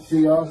 might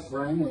see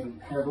offspring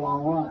and have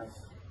long life.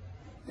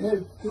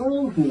 And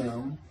through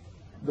him,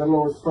 the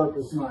Lord's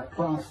purpose might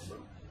prosper.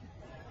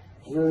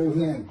 Through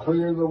him,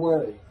 clear the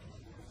way.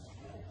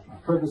 My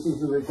purpose is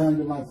to return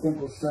to my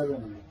temple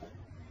suddenly.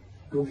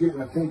 Go get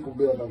my temple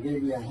built, I'll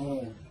give you a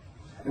hand.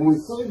 And we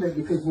say that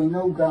because we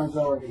know God's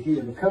already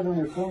here. The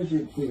covenant of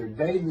friendship's here.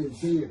 David's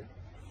here.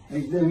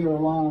 And he's been here a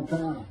long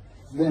time.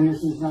 He's been here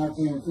since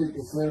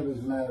 1957, as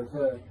a matter of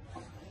fact.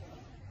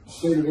 The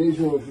state of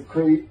Israel was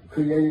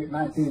created in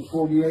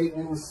 1948,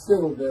 and it was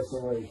still a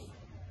desolation.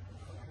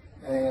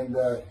 And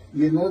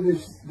you know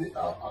this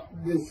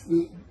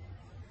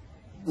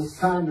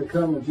time to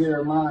come of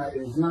Jeremiah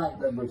is not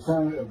the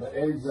return of the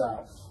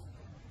exiles,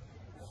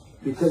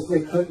 because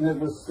they couldn't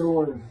have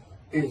restored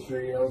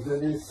Israel as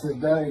it is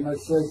today,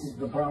 much less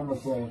the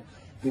promised land,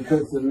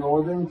 because the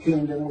northern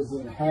kingdom was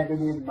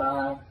inhabited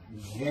by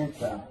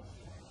Gentiles,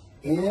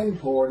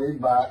 imported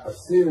by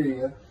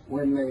Assyria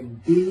when they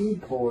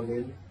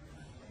deported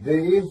the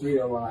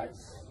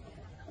Israelites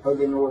of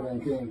the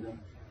northern kingdom,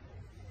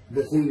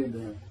 defeated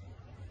them.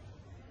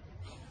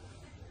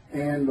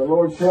 And the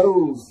Lord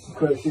chose to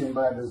crush him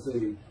by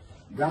disease.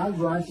 God's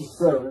righteous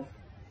servant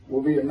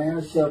will be a man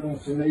of suffering,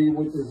 familiar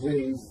with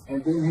disease,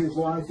 and then his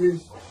life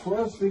is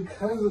crushed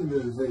because of the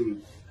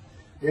disease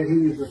that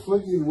he is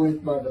afflicted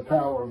with by the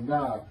power of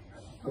God.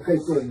 Okay,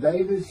 so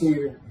David's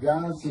here,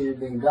 God's here,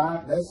 then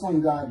God, that's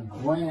when God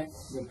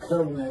grants the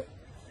covenant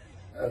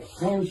of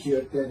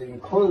friendship that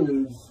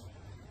includes,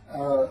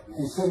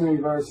 in so many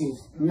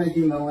verses,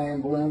 making the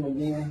land bloom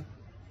again.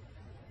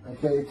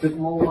 Okay, it took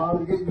them a while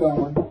to get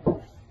going.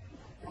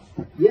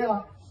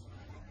 Yeah.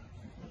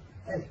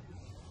 Hey.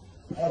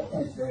 Oh,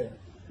 thanks, Dad.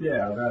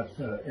 Yeah, that's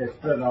it's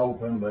been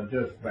open, but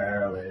just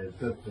barely. It's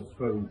just a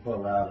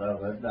spoonful out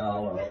of it.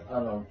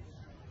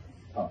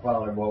 I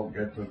probably won't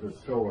get to the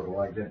store till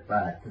I get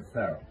back this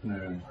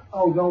afternoon.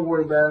 Oh, don't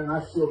worry about it.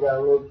 I still got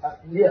a little.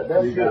 Yeah,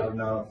 that's you good. got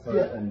enough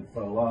and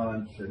for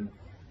lunch and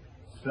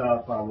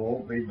stuff. I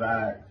won't be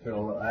back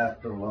till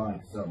after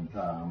lunch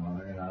sometime. I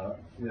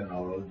mean,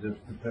 it'll just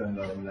depend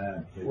on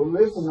that. Well,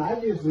 listen, I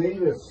just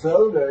need a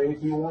soda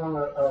if you want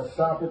to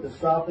stop at the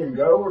stop and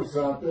go or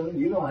something.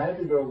 You don't have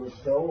to go to the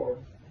store.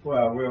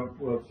 Well,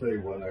 we'll see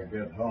when I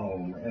get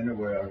home.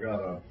 Anyway, I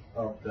got an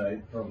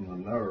update from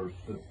the nurse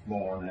this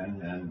morning,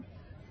 and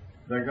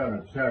they're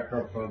going to check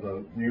her for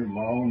the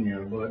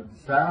pneumonia, but it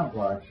sounds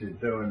like she's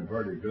doing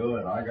pretty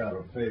good. I got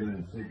a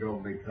feeling she's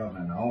going to be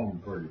coming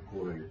home pretty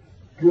quick.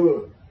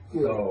 Good.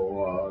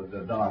 So the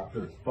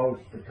doctor's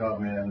supposed to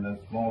come in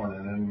this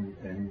morning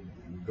and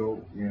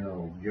go,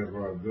 give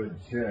her a good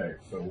check.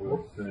 So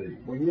we'll see.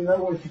 Well,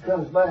 when she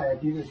comes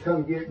back, you just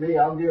come get me.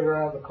 I'll get her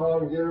out of the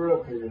car and get her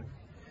up here.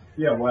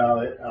 Yeah, well,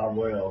 I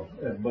will.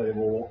 But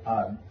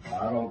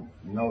I don't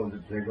know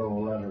that they're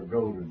going to let her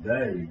go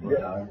today, but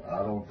yeah. I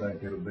don't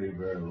think it'll be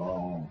very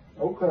long.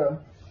 Okay.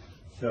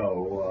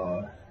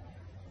 So,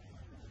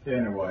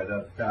 anyway,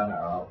 that's kind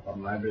of,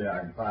 maybe I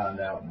can find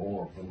out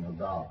more from the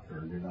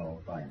doctor, you know,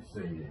 if I can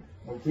see him.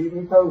 Well, keep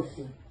me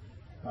posted.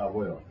 I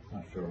will.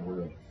 I sure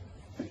will.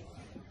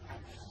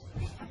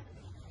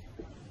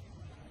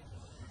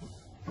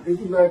 Pick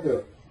you back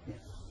up.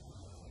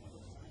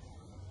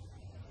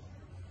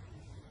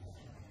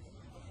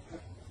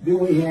 Then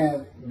we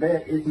have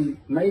that if he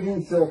made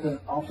himself an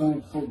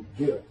offering for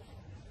guilt.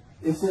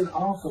 It's an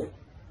offering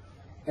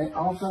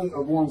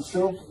of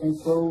oneself and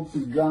soul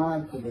to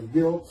God for the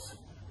guilt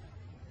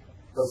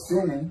of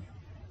sinning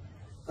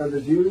of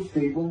the Jewish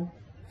people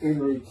in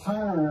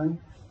return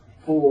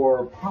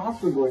for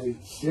possibly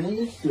sinning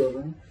his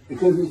children,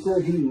 because it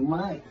said he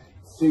might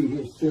see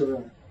his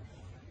children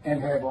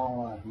and have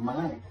long life.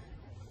 Might.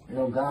 You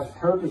know, God's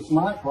purpose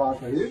might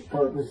prosper. His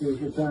purpose is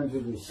return to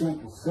the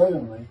simple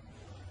suddenly.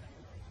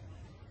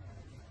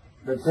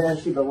 The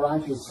task of the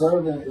righteous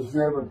servant is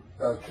never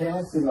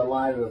cast in the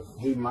light of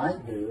he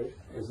might do it,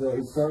 as though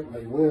he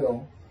certainly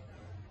will.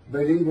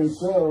 But even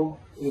so,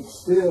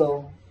 it's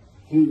still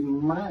he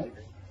might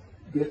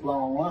get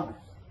long life.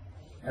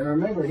 And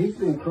remember, he's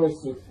been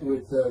crushed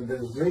with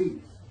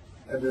disease,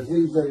 a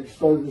disease that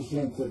exposes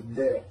him to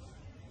death.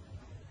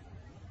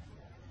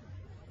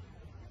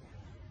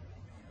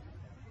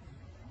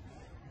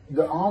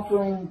 The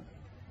offering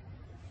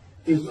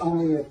is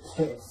only a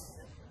test.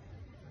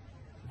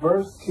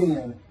 Verse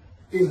 10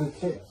 is a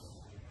test.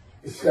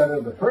 It's got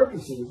other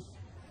purposes,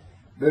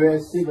 but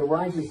as to the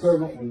righteous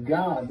servant and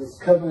God, this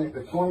covenant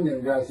between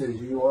them, God says,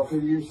 you offer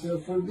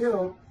yourself for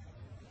guilt,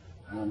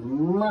 I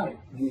might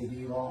give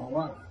you long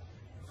life.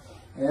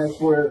 And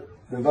that's where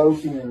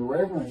devotion and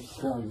reverence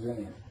comes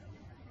in,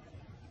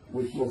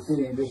 which we'll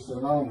see in just a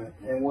moment.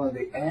 And one of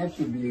the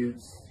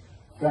attributes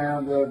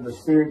found of the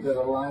Spirit that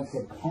alights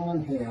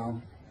upon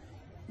him,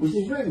 which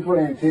is written for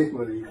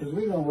antiquity, because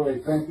we don't really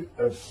think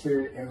of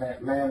Spirit in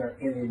that manner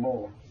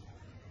anymore.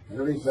 At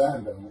least I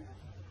don't.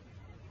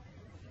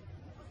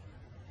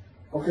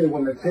 Okay,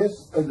 when the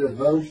test of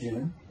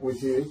devotion,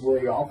 which is where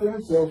he offers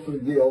himself for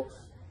guilt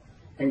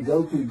and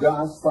go to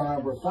God's fire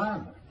of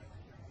refinement,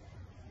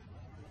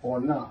 or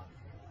not,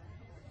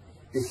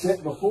 is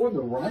set before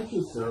the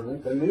righteous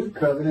servant, the new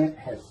covenant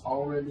has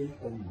already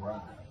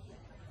arrived.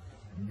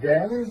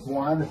 That is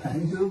why the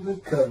angel of the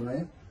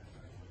covenant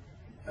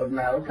of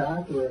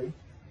Malachi 3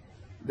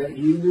 that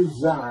you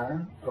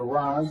desire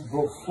arrives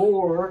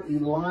before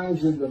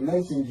Elijah the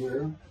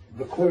messenger,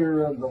 the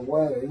clearer of the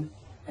way,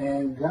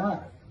 and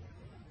God.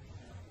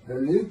 The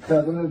new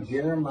covenant of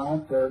Jeremiah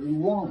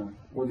 31,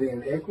 where the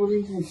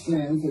iniquities and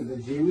sins of the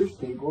Jewish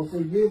people are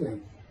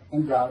forgiven,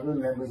 and God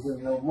remembers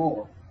them no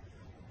more.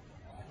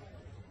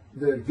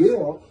 The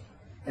guilt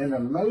and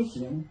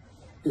emotion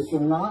is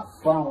for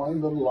not following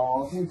the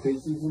laws and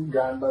teachings of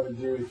God by the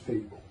Jewish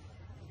people.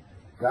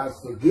 God's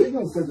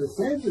forgiveness of the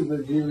sins of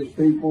the Jewish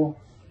people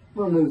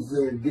removes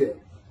their guilt,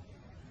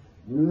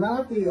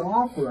 not the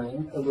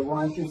offering of the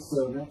righteous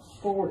servants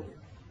for it.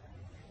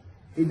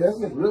 He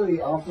doesn't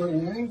really offer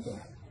anything.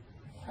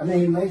 I mean,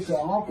 he makes an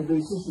offer, but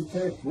it's just a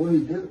test. Will he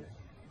do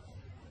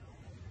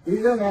it?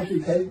 He doesn't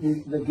actually take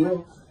the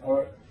guilt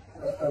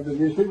of the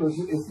Jewish people.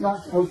 It's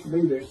not supposed to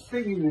be there.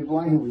 Speaking of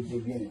language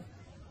again.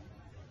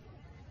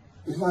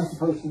 It's not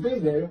supposed to be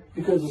there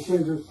because the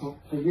sins are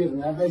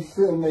forgiven. Now, they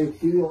still may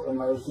feel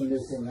emotion,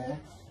 this and that,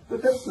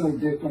 but that's no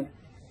different.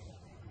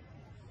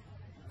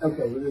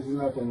 Okay, well, there's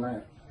enough on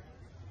that.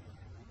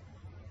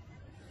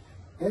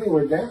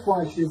 Anyway, that's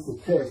why it's just a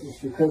test. It's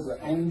because the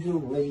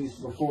angel leaves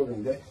before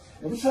them.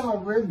 Every time I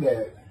read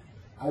that,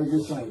 I was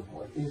just saying,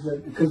 what is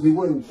that? Because he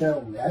wouldn't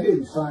tell me. I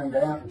didn't find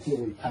out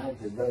until he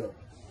typed it up.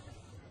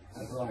 I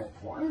was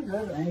like, why does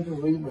that angel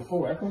leave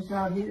before? How come it's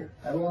not here?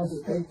 How long does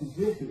it take to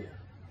get here?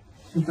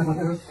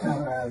 That's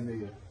kind of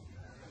idea.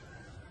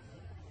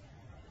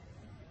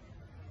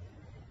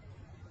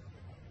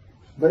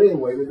 But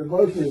anyway, the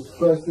devotion is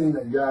trusting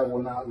that God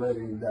will not let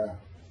him die.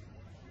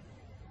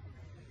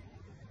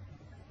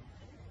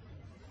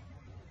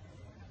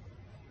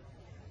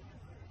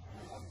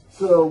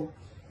 So,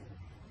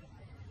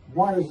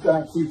 why does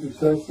God choose to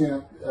touch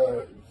him,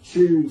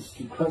 choose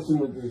to crush him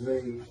with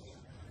disease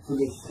for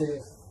this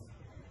test?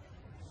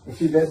 And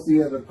see, that's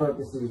the other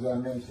purposes I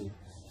mentioned.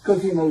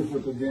 Because he knows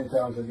what the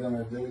Gentiles are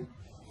going to do.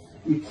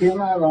 You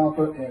cannot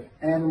offer an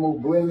animal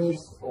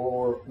blemished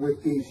or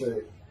with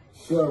defect.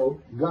 So,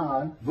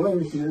 God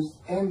blemishes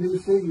and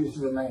disfigures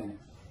the man.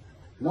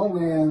 No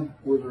man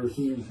would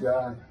refuse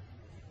God.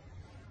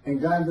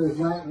 And God does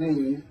not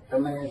need a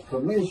man's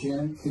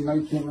permission to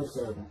make him a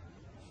servant.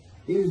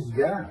 He is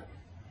God.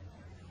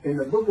 In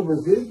the book of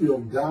Ezekiel,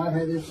 God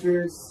had his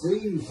Spirit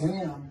seize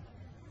him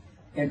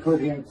and put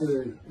him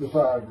through the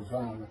fire of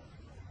refinement.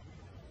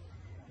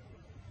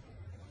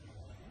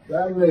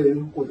 God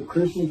knew what the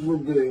Christians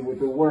would do with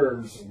the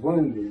words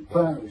wounded,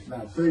 punished,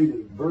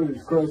 maltreated,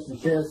 bruised, crushed,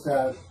 and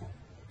chastised,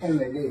 and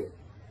they did.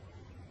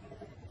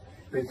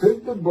 They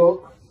took the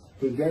book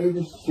he gave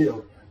his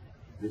children,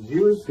 the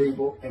Jewish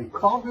people, and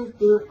called it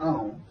their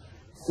own,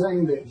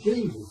 saying that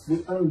Jesus,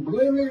 the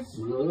unblemished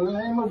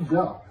Lamb of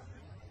God,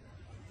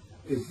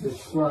 is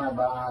described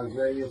by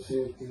Isaiah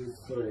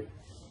 53.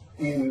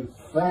 In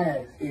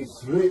fact,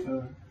 it's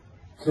written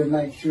to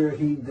make sure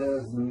he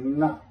does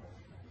not.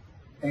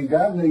 And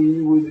God knew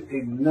you would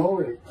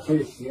ignore it,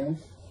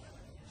 Christians,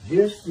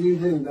 just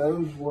using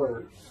those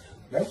words.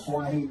 That's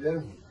why he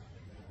does it.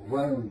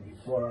 Wounded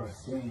for our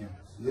sins,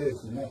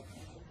 this and that.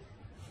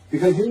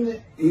 Because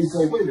you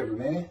say, wait a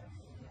minute,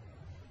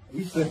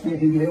 you saying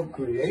he helped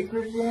create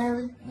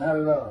Christianity? Not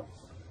at all.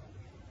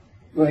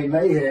 Well, he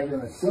may have in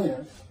a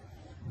sense,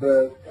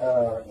 but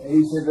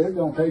he said they're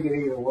going to take it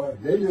either way.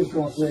 They're just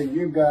going to say,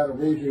 your God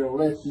of Israel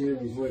left you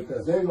and he's with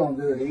us. They're going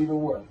to do it either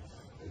way.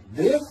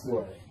 This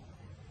way,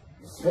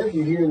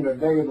 especially here in the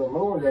day of the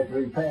Lord after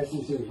he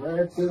passes his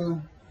wrath to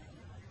them,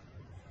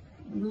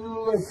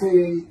 let's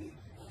see,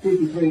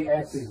 53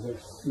 acts as a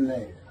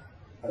snare,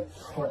 a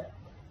trap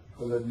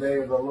for the day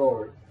of the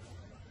Lord,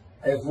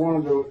 as one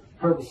of the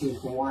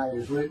purposes for why it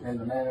is written in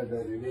the manner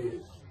that it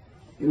is.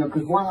 You know,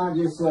 because why not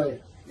just say,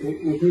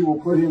 if he will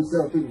put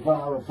himself through the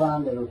fire of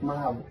refinement of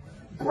my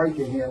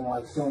breaking him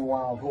like some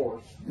wild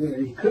horse. You know,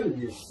 he could have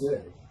just said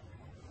it.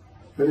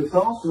 But it's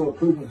also a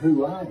proof of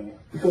who I am,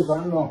 because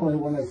I'm the only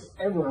one that's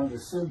ever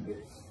understood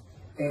this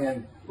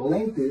and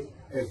linked it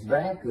as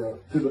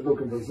backup to the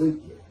book of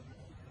Ezekiel.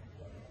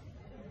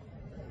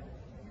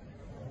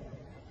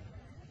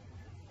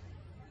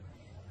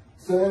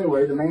 So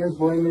anyway, the man's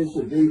blemish,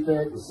 the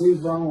defect, deceives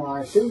his own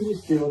life, sees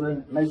his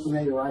children, makes them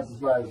made righteous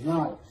by his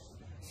knowledge.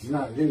 It's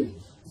not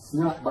Jesus. It's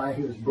not by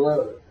his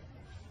blood.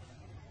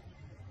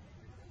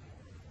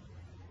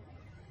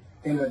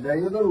 In the day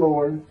of the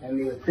Lord and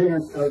the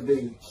appearance of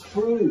the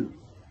true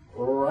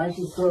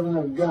righteous servant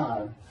of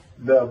God,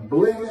 the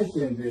blemished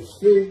and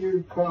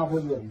disfigured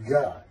prophet of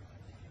God.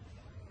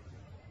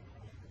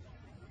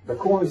 The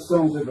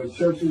cornerstones of the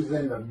churches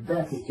and the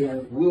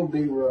Vatican will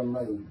be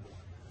removed.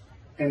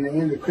 And the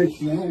end of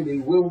Christianity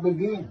will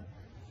begin.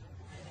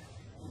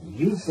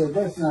 You said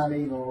that's not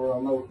even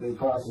remotely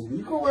possible.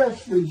 You go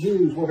ask the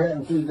Jews what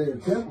happened to their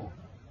temple.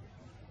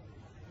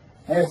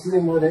 Ask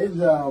them what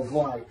exile's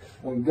like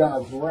when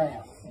God's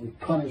wrath and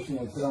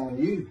punishment's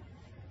on you.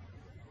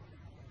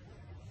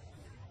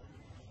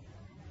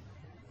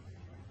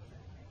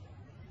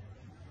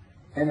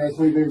 And as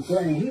we've been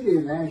saying, he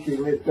didn't actually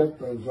lift up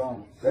those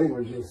arms. They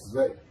were just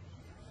there.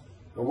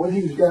 But what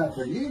he's got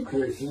for you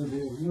Christians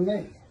is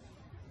me,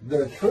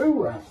 the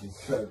true righteous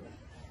servant,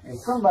 and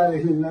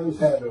somebody who knows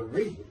how to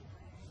read it.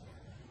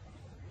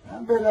 I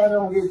bet I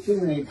don't get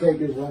too many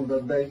takers on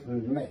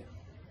debating me.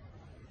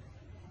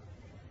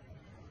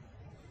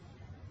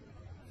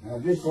 I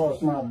just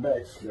lost my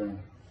back screen.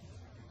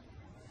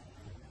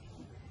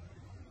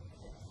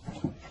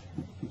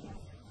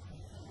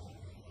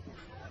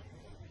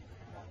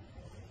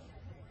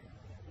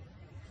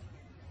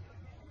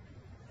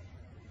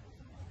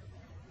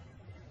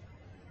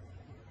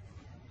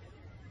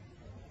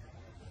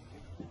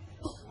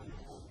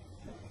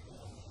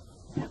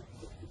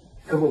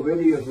 A couple of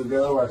videos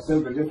ago, I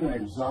showed the different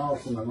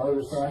exhausts in the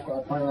motorcycle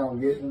I plan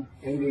on getting.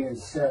 Indian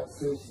Scout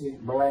 60,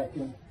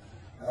 Blackened.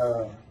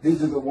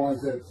 These are the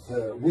ones that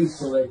we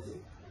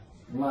selected.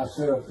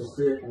 Myself, the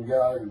Spirit, and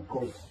God, and of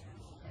course,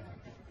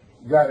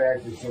 God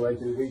actually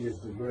selected. We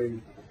just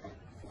agreed.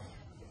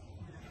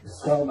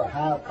 It's called the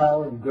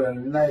high-powered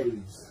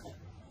grenades.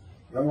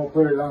 I'm going to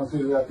put it on as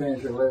soon as I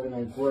finish 11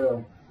 and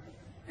 12.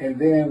 And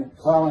then,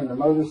 following the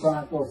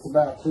motorcycle, it's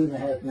about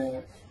 2.5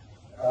 minutes.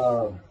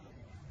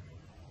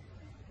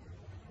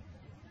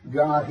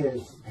 God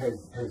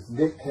has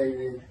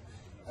dictated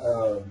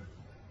a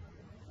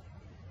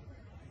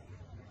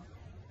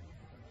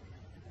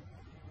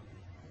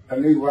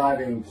new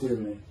writing to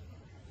me.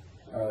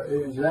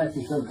 It was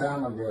actually some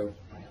time ago.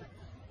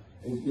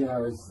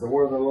 It's the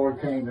word of the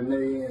Lord came to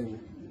me and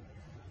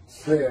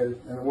said,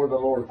 and the word of the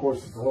Lord, of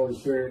course, is the Holy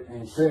Spirit,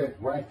 and said,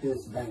 write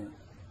this down.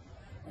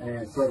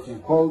 And such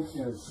in quotes,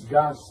 and it's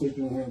God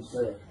speaking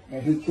himself.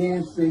 And he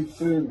can speak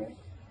through me.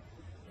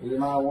 You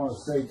might want to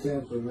stay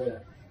tuned for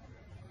that.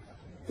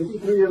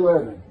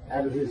 53:11.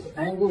 Out of his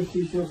anguish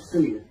he shall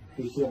see it.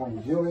 He shall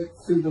enjoy it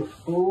to the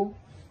full,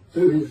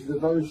 through his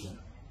devotion,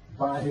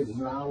 by his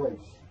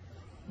knowledge.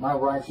 My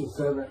righteous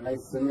servant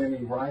makes the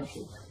many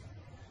righteous.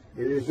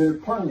 It is their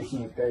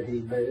punishment that he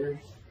bears.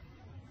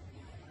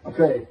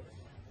 Okay.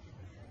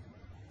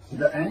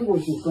 The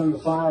anguish is from the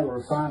fire of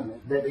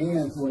refinement that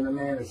ends when the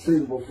man is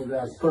suitable for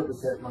God's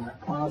purpose that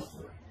might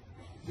prosper.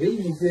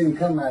 Jesus didn't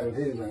come out of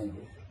his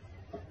anguish.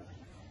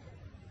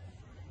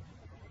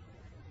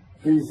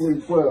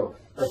 53:12.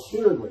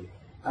 Assuredly,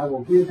 I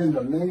will give him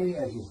the many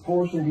as his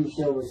portion. He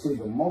shall receive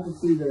the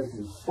multitude as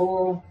his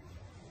spoil,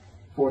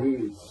 for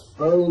he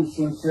exposed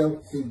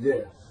himself to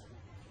death.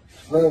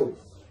 Exposed.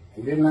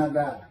 He did not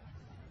die.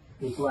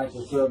 He's like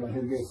the servant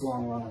who gets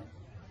long life,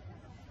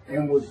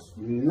 and was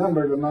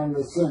numbered among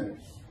the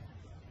sinners.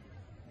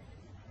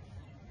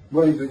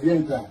 But he's a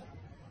Gentile.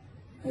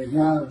 He's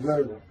not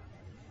observant.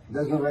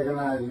 Doesn't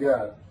recognize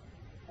God.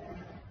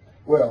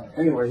 Well,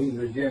 anyway, he's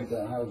a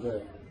Gentile. How's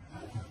that?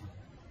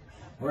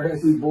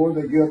 Whereas he bore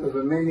the guilt of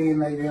the many and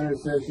made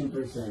intercession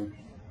for sin.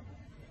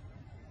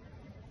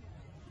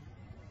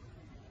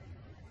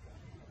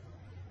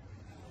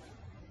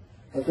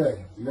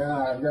 Okay,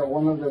 now I've got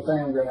one other thing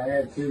I'm going to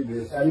add to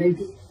this.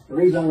 The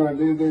reason I'm going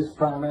to do this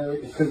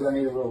primarily is because I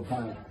need a little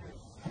time.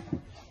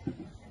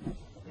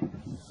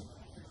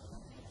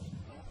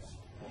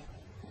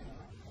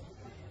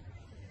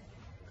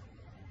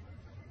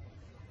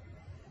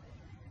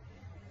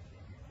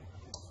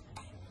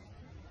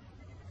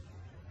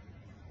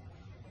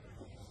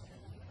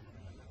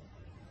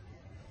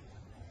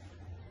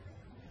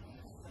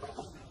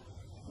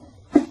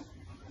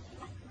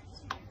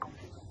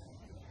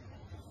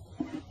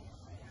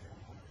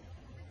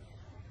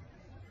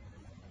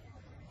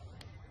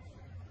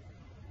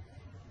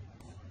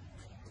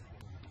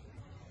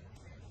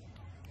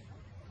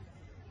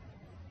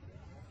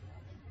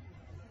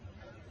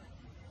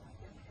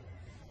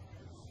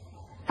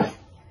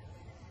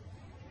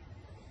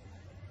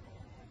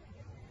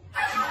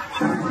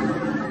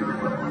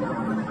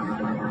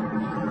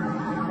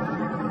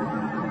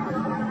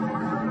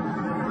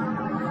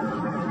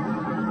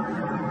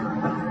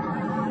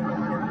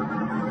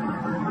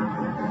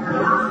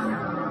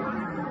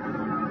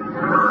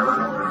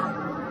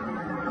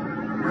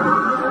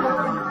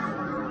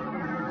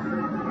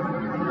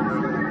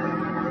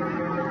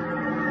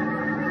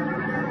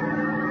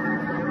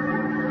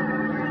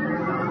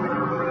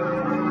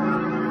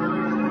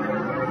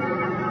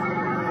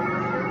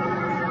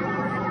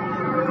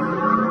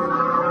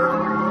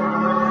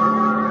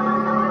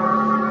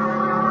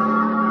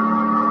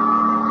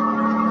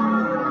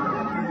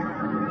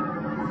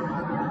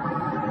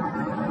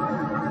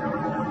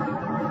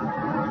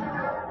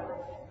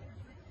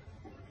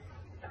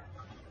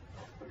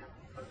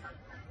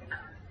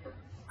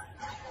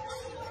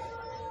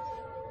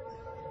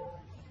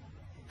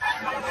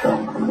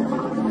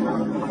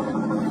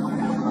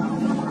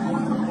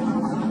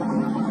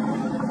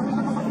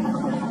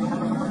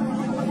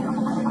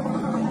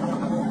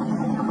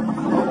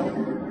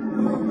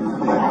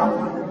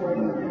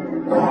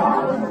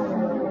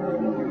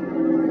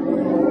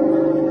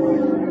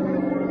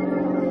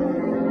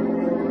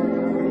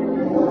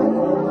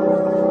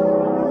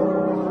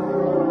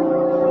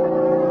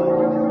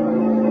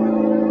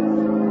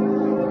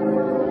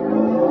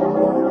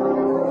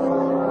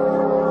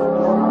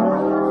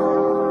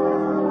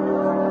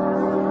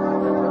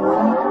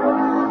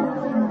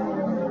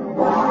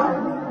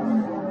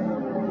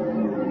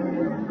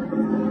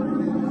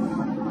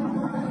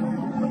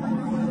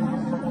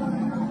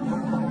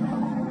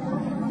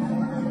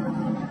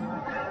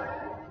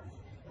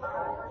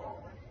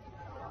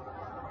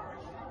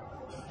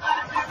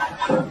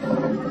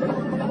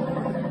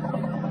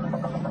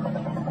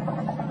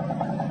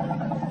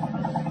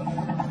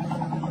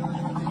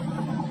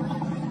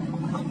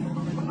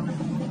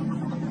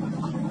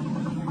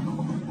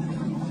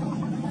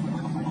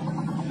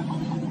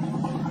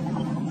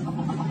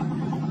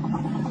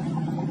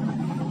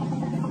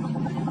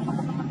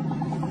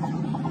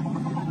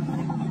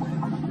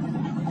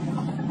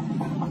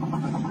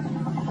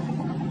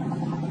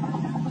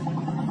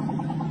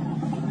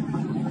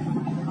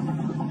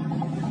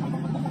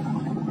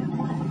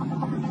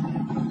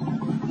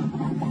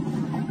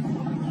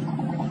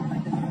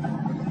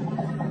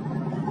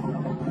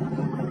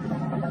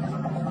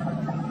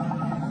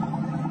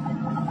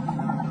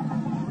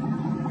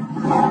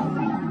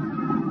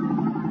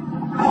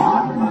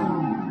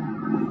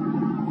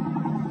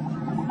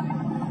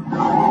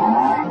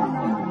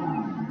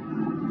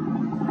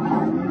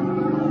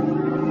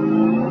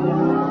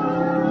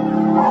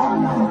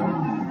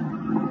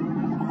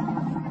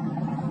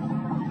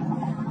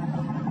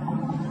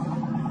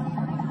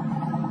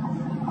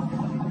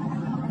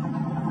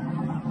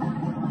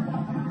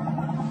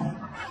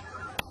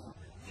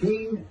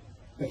 King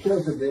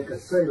Melchizedek of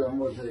Salem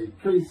was a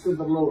priest of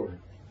the Lord,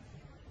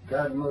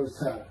 God Most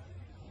High,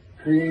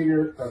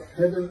 creator of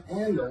heaven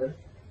and earth.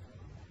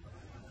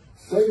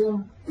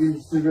 Salem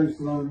is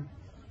Jerusalem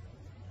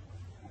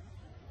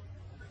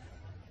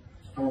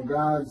on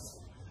God's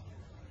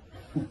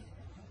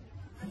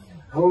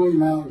holy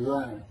Mount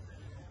Zion.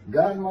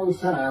 God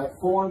Most High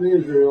formed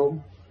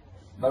Israel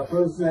by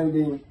first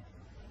naming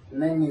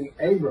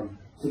Abram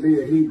to be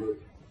a Hebrew.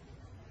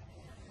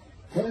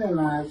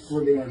 Canaanites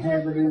were the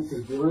inhabitants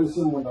of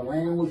Jerusalem when the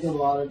land was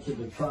allotted to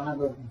the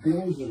tribe of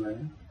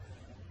Benjamin,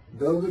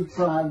 though the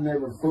tribe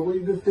never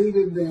fully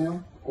defeated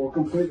them or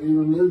completely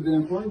removed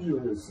them from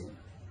Jerusalem.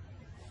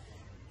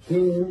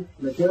 King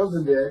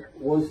Melchizedek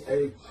was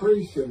a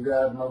priest of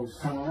God Most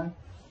High,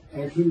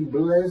 and he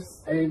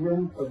blessed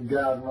Abram of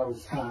God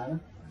Most High,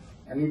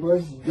 and he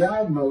blessed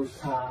God Most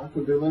High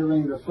for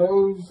delivering the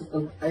foes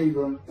of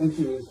Abram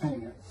into his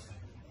hands.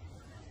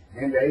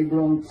 And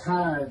Abram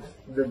tithed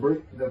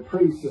the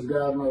priest of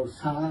God Most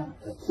High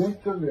a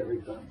tenth of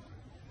everything.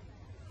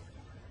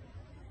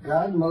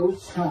 God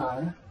Most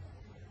High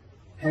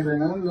had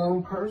an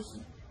unknown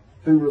person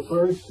who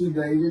refers to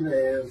David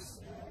as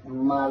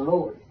my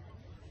Lord,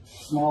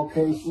 small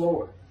case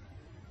Lord.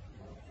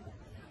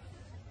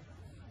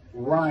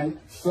 Write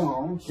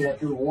Psalm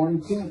chapter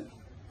 110.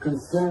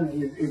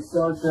 Concerning, it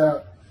starts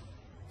out,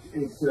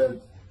 it's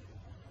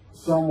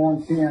Psalm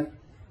 110.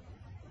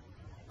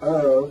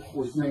 of,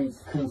 which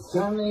means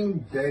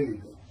concerning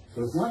David.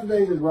 So it's not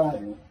David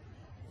writing.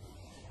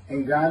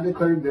 And God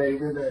declared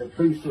David a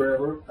priest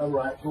forever, a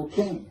rightful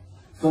king.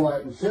 So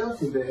like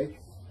Melchizedek,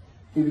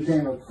 he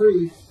became a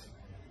priest,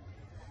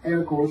 and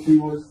of course he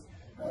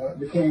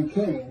became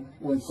king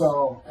when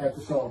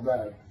after Saul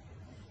died.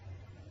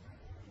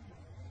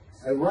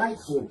 A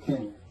rightful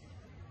king.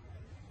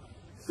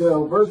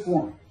 So verse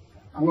 1,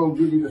 I'm going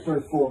to give you the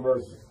first 4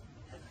 verses.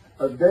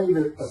 Of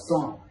David, a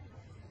psalm.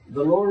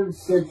 The Lord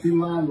said to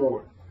my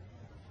Lord.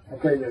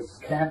 Okay, that's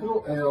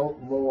capital L,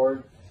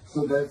 Lord,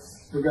 so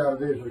that's the God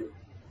of Israel.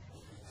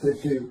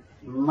 Said to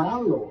my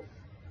Lord,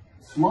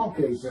 small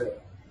case L.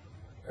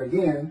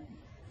 Again,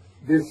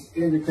 this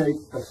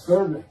indicates a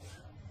servant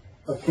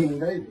of King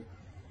David.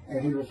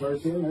 And he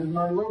refers to him as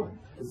my Lord.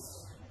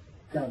 It's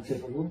kind of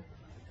typical.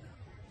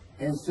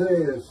 And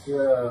says,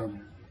 the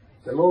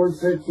Lord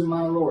said to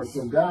my Lord.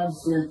 So God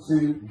said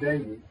to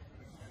David,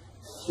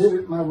 sit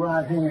at my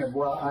right hand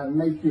while I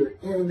make your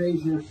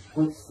enemies your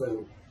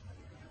footstool.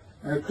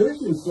 Now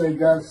Christians say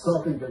God's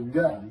talking to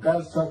God.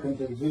 God's talking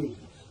to Jesus.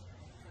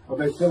 Or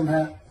they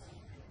somehow,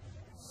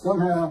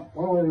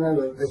 one way or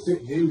another, they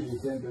fit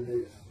Jesus into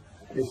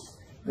this.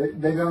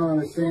 They don't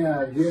understand,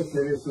 I guess,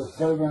 that it's the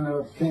servant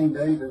of King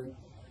David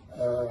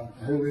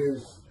who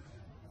is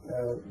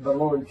the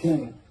Lord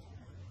King.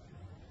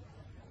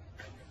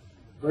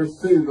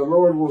 Verse 2, the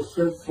Lord will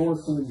stretch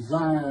forth in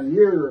Zion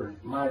your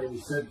mighty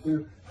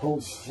scepter,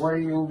 hold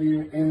sway over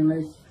your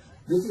enemies.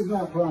 This is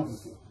not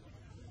prophecy.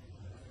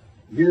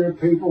 Your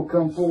people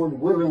come forward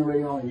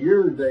willingly on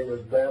your day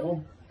of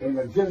battle in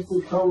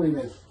majestic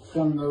holiness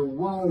from the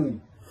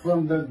womb,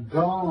 from the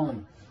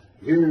dawn.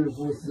 Yours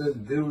was the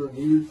dew of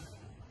youth.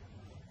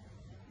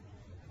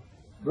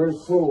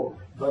 Verse 4,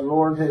 the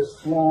Lord has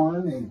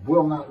sworn and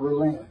will not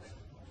relent.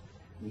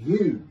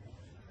 You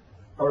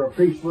are a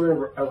priest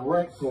forever, a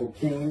rightful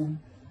king,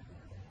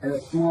 and a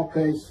small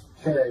case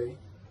K,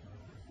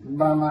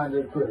 by my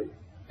decree.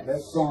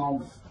 That's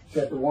Psalms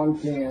chapter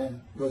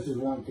 110, verses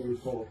 1 through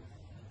 4.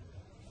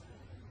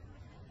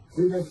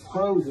 See, that's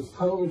prose, it's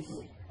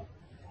poetry.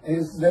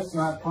 And that's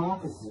not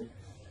prophecy.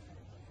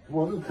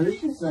 Well, the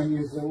Christian thing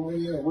is, well,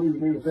 yeah, we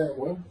agree with that.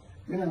 Well,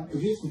 it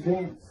just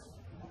depends.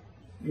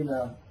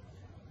 The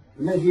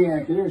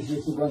Messianic era is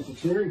just a bunch of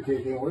cherry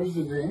picking. Where's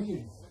the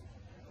vengeance?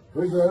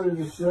 Where's the utter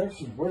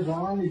destruction? Where's the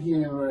army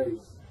being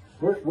raised?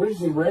 Where's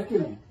the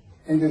reckoning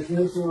and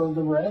dismissal of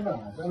the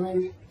rabbis? I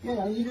mean,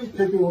 you just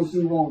pick what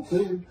you want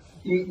to.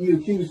 You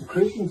accuse the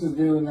Christians of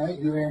doing that.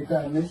 Your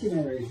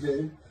anti-missionaries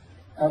do.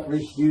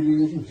 Outreach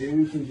Judaism,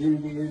 Jews and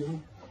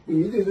Judaism.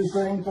 You do the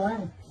same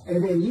thing.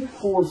 And then you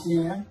force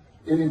in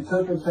an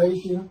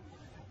interpretation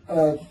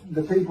of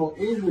the people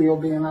Israel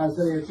being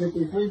Isaiah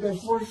 53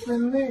 that's worse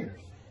than theirs.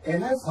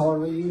 And that's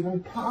hardly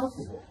even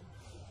possible.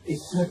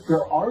 Except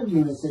the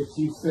arguments that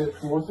you set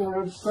forth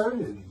are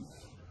absurdities.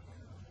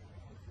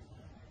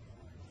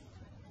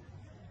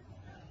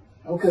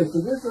 Okay,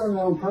 so this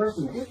unknown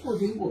person, guess what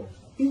he was?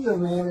 He's a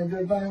man of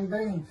divine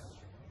beings.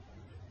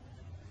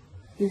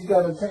 He's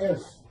got a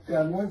task.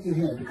 God went to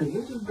him, because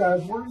this is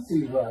God's words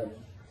he's writing.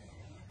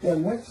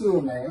 God went to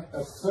a man,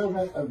 a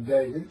servant of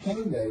David,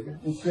 King David,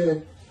 and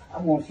said, I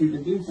want you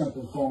to do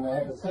something for me. I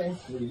have a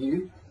task for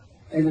you.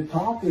 And to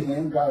talk to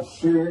him, God's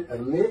spirit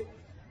lit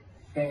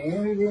and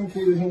entered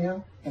into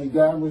him, and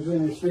God was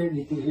in his spirit, and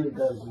he could hear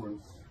God's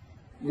words.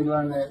 We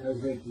learn that in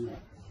Ezekiel.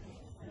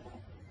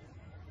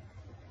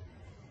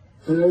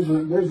 So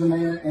there's a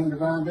man in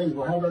divine beings.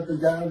 Well, how about the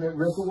guy that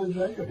wrestled with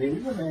Jacob? He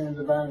was a man in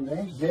divine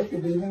beings.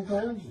 Jacob even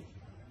tells you.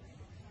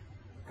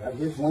 God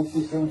just wants to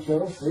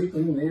himself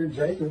sleeping near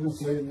Jacob and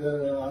said,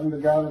 I'm the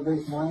God of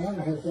this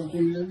land. I have something for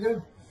you to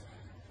do.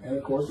 And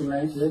of course the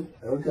man said,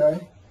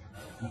 okay,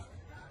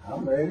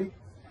 I'm ready.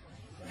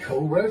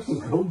 Go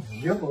wrestle, go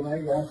jump on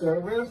that guy,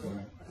 start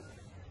wrestling.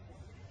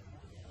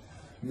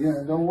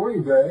 Don't worry,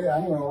 buddy.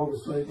 I'm going to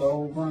oversleep the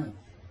whole thing.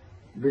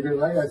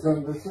 Because I got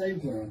something to say to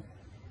him.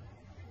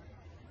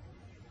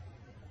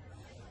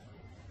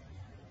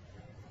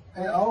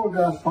 And all of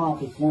God's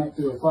prophets went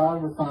through a fire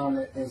of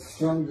refinement in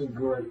some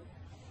degree.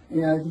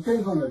 It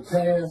depends on the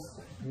task,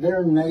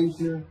 their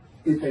nature,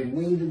 if they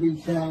need to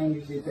be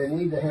changed, if they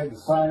need to have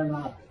the fire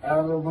knocked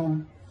out of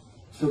them,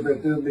 so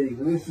that they'll be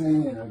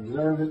listening and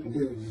observant and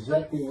do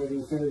exactly what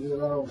he says at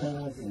all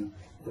times and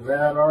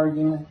without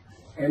argument,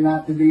 and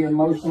not to be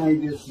emotionally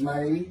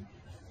dismayed.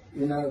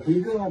 If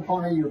you're going to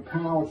apply your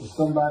power to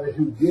somebody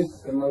who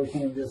gets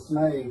emotionally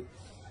dismayed,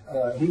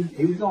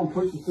 he's going to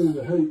put you through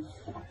the hoops.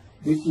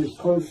 Get you as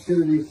close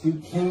to it as he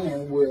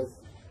can with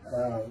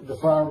the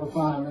fire of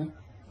refinement.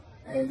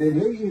 And then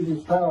he'll use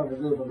his power to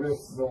go the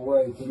rest of the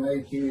way to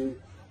make you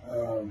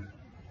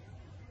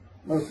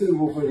more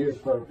suitable for his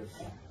purpose.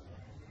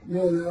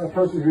 A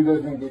person who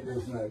doesn't get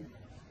dismayed.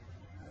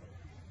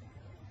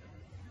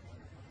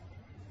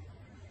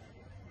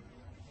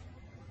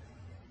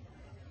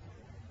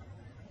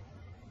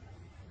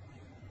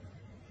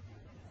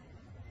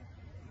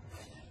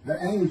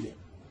 The angel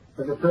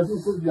of the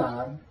presence of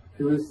God,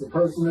 who is the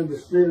person of the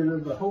Spirit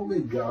of the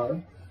Holy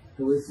God,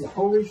 who is the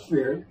Holy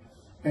Spirit,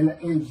 and the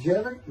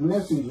angelic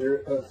messenger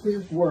of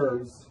his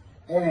words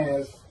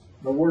as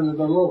the word of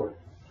the Lord.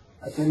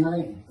 That's his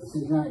name. That's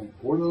his name.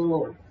 Word of the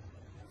Lord.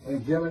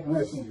 Angelic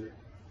messenger.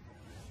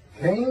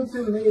 Came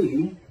to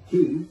me,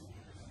 he,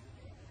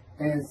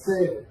 and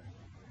said,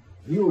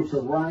 you are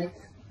to write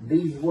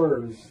these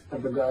words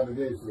of the God of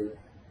Israel.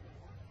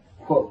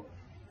 Quote,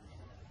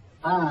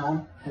 I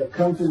have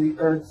come to the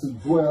earth to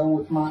dwell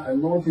with my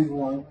anointed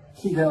one,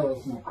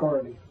 Moshiach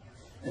McCarty,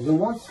 and who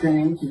once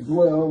came to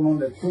dwell among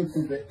the tents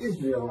of the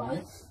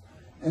Israelites,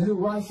 and who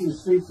rightly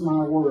speaks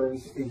my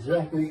words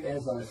exactly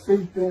as I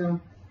speak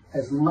them,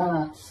 as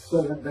my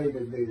servant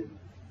David did.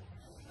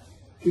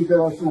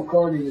 Moshiach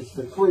McCarty is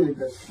the twig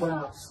that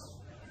sprouts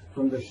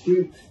from the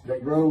shoot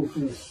that grows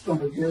from the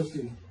stump of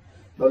Jesse,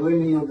 the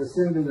lineal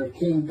descendant of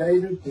King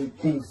David to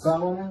King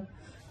Solomon,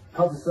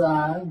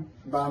 prophesied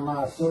by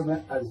my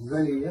servant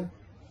Isaiah,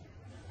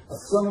 a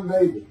son of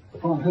David,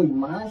 upon whom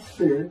my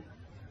spirit,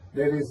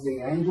 that is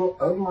the angel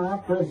of my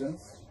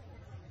presence,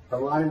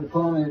 alighted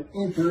upon and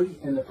entered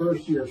in the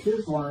first year of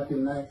his life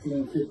in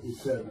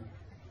 1957.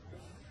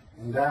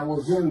 And I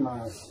was in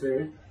my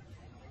spirit,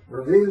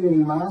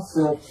 revealing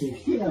myself to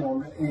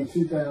him in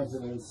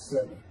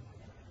 2007.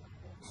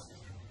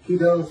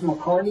 Moshiach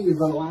McCarty is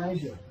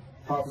Elijah,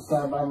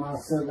 prophesied by my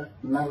servant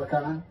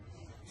Malachi,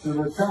 to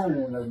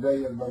return in the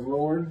day of the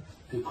Lord,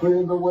 to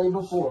clear the way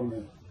before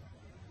me,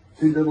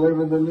 to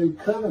deliver the new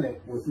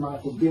covenant with my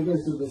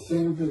forgiveness of the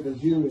sins of the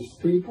Jewish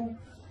people,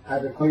 I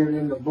declared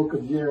in the book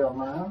of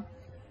Jeremiah,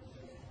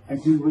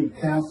 and to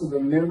recounsel the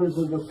members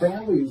of the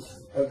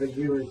families of the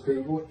Jewish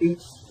people,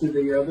 each to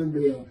the other,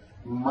 being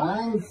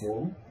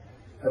mindful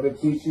of the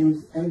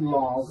teachings and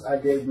laws I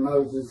gave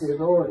Moses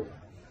in order,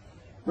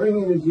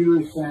 bringing the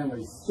Jewish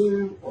families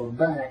to or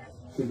back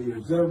to the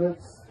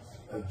observance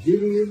of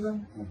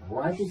Judaism and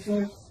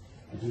righteousness,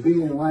 and to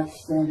be in right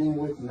standing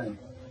with me.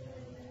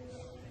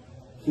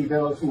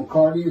 Moshiach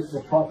McCarty is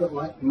the prophet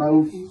like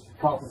Moses,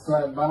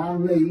 prophesied by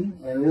me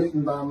and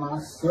written by my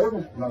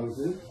servant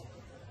Moses,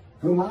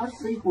 whom I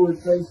speak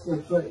with face to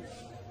face,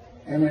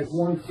 and as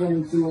one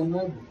friend to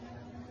another,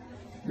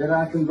 that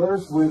I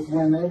converse with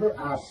whenever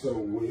I so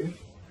wish,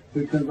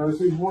 who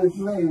converses with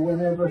me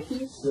whenever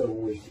he so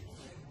wishes,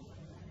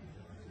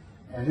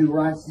 and who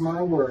writes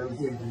my words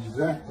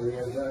exactly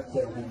as I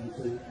tell him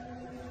to.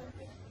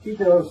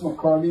 Moshiach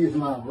McCarty is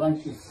my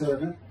righteous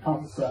servant,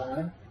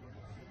 prophesied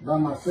by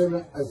my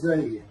servant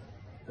Isaiah,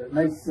 that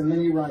makes the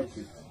many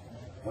righteous,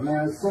 a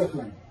man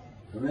suffering,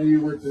 familiar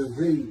with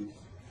disease,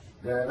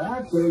 that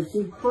I chose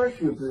to crush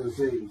with the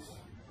disease,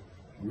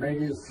 and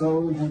made his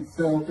soul and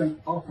himself an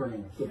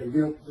offering for the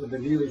guilt of the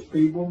Jewish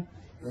people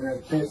in a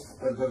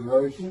test of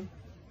devotion.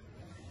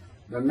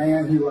 The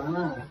man who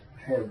I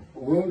have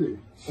wounded,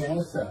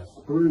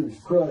 chastised,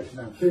 bruised, crushed,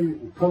 and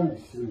treated and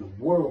punished in the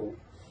world,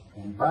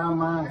 and by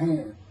my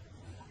hand,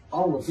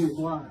 all of his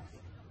life.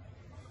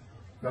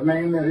 The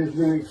man that has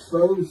been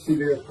exposed to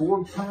death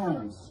 4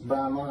 times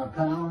by my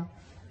power,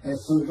 and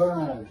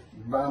survived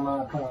by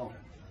my power.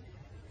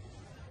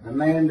 The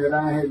man that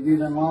I have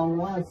given long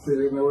life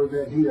to in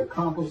order that he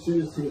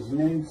accomplishes his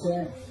many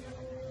tasks.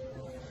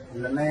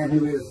 And the man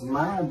who is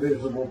my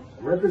visible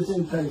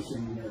representation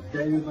in the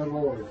day of the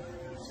Lord,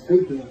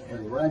 speaking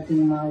and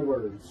writing my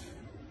words.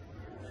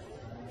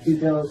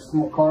 Moshiach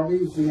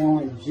McCarty is the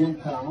only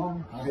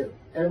Gentile I have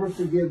ever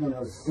forgiven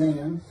of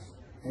sins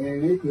and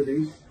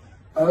iniquities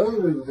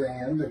other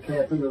than the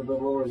captain of the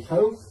Lord's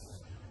hosts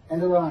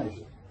and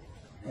Elijah,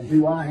 and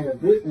who I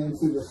have written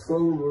into the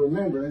scroll of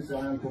remembrance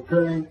I am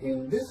preparing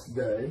in this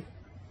day,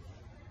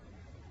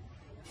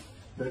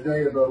 the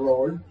day of the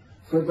Lord,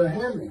 for the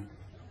heaven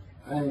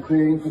I am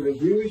creating for the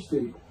Jewish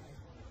people,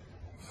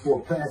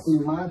 for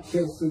passing my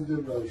test of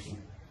devotion,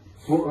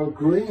 for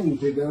agreeing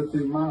to go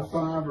through my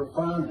fire of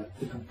refinement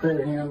to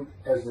prepare him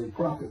as a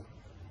prophet,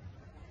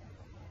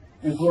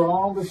 and for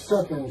all the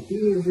suffering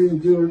he has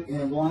endured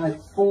in life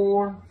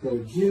for the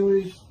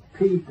Jewish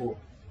people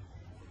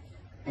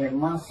and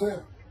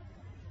myself.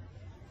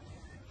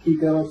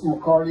 Moshiach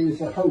McCarty is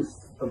the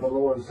host of the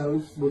Lord's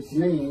host, which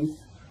means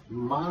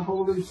my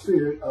Holy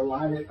Spirit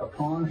alighted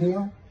upon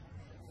him,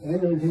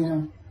 entered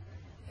him,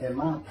 and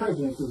my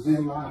presence is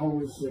in my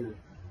Holy Spirit.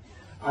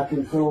 I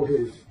control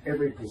his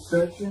every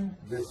perception,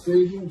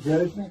 decision,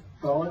 judgment,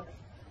 thought,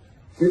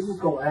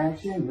 physical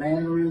action,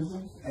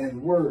 mannerisms,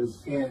 and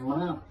words in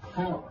my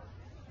power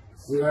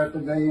throughout the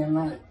day and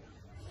night.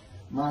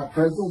 My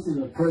presence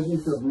and the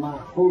presence of my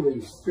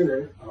Holy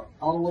Spirit are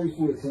always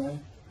with him,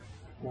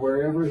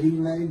 wherever he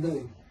may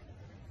be.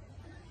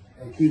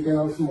 And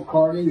Moshiach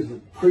McCarty is a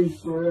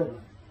priest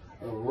forever,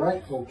 a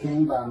rightful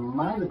king by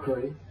my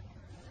decree,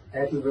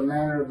 after the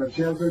manner of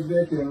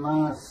Melchizedek and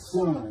my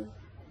son,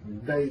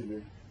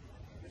 David.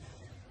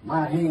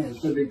 My hands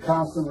shall be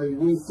constantly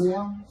with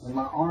him, and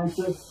my arms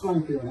shall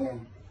strengthen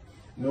him.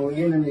 No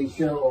enemy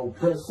shall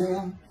oppress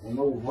him, and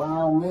no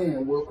vile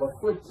man will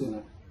afflict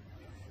him.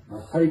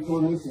 My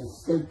faithfulness and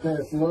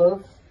steadfast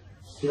love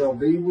shall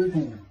be with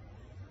him.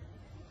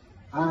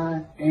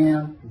 I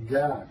am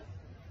God.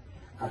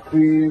 I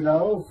created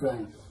all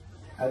things.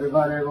 I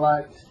divided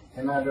light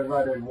and I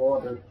divided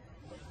water.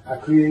 I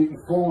create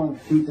and formed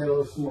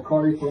Ketos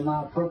McCarty for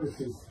my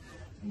purposes,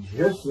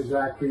 just as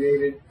I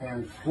created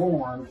and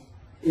formed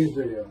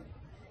Israel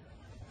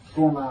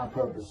for my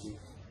purposes.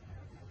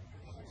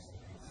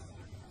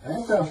 And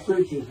that's how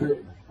Scripture is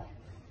written.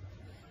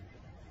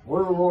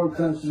 Where the Lord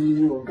comes to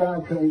you, or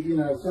God comes,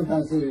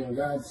 sometimes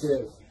God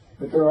says,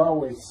 but they're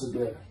always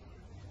together.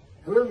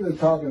 Whoever they're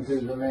talking to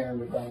is the man in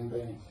the divine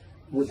being,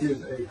 which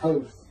is a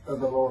host of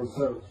the Lord's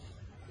host.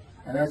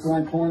 And that's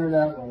when I pointed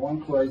out in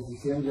one place,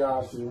 it's in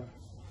Joshua.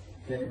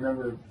 Can't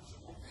remember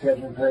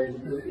Captain Page.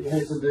 It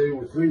has to do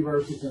with 3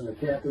 verses in the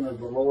captain of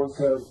the Lord's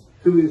host,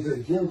 who is a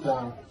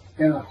Gentile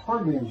and a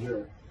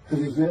harbinger,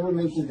 because he's never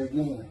mentioned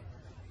again,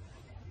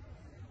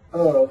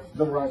 of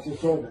the righteous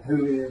servant,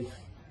 who is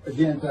a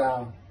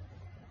Gentile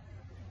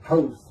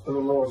host of the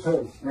Lord's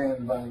host, man in the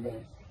divine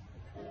being.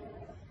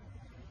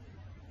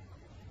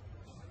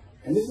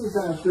 And this is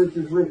how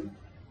Scripture is written.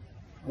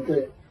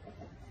 Okay.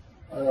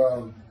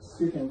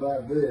 Speaking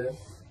about this.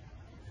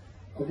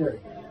 Okay.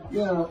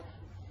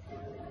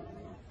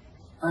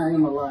 I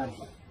am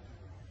Elijah.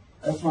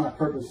 That's my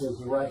purpose as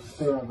the righteous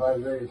servant of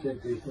Isaiah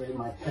 53,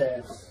 my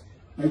task.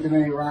 Make the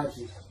many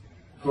righteous.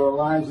 For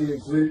Elijah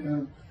is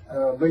written,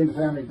 bring the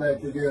family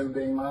back together,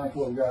 being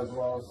mindful of God's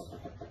laws.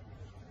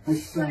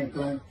 It's the same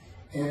thing.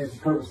 And it's the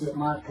purpose that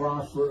might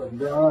prosper of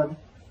God.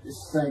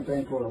 It's the same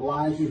thing for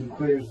Elijah, who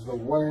clears the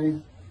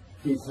way.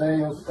 He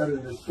fails, utter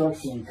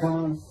destruction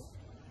comes.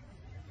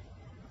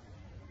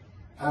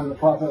 I'm the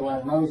prophet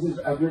like Moses.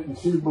 I've written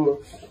 2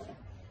 books,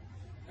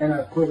 and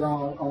I've put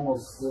on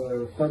almost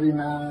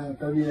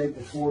 38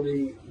 to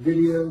 40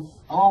 videos,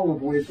 all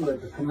of which are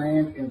at the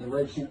command and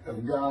direction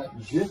of God,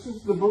 just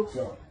as the books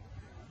are.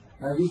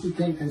 Now, these you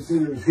can't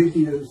consider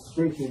videos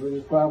scripture, but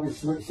it's probably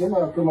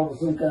somebody will come up with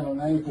some kind of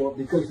name for it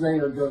because they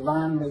are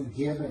divinely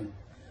given.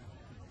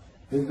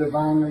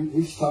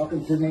 He's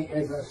talking to me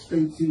as I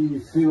speak to you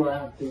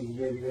throughout these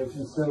videos,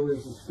 and so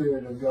is the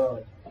Spirit of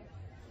God.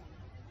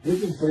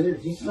 This is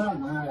theirs. It's not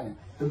mine.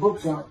 The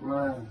books aren't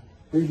mine.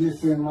 They're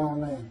just in my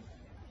name.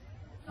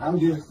 I'm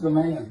just the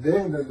man.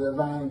 They're the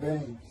divine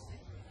beings.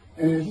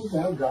 And this is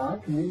how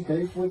God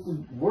communicates with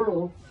the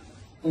world.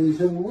 And you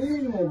say, well,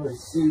 we never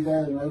see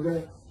that and know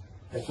that.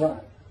 That's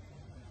right.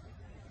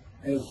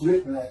 And it's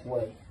written that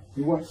way.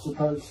 You weren't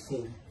supposed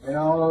to. And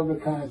all other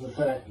kinds of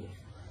factors.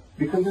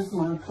 Because it's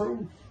my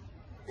proof.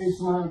 It's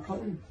my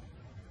proof.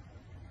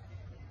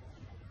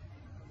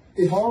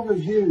 If all the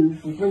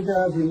Jews for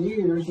 3,000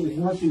 years, as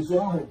much as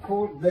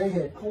they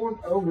had poured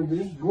over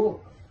this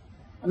book.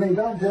 I mean,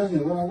 God tells me,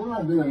 well, we're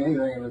not doing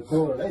anything in the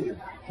Torah. They just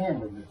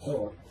hammered the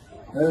Torah.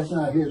 Now, that's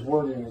not His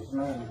word in His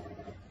mind.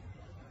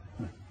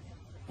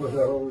 But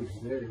the Holy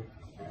Spirit.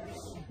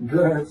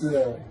 But,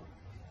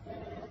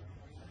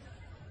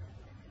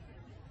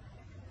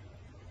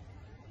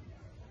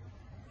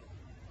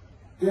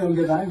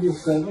 did I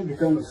just suddenly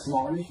become the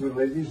smartest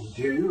religious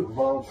Jew of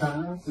all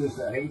time since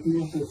the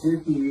atheist of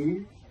 50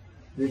 years?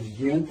 This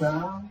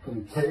Gentile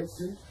from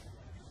Texas?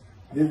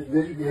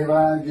 Have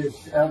I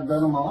just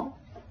outdone them all?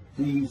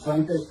 Do you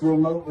think that's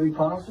remotely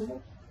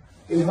possible?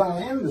 If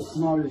I am the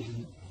smartest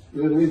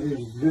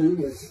religious Jew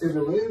that's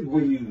ever lived,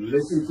 will you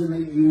listen to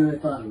me even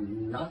if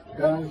I'm not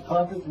God's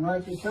prophet and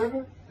righteous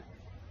servant?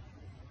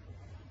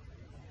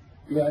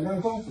 Yeah, I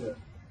don't think so.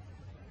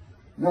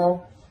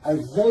 No.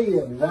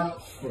 Isaiah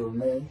vouched for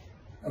me.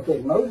 Okay,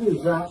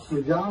 Moses vouched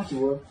for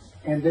Joshua,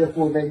 and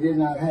therefore they did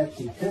not have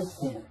to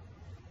test him.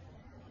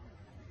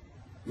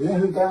 You know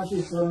who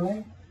vouches for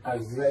me?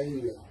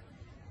 Isaiah.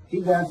 He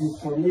vouches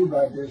for me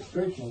by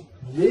description.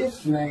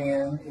 This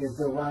man is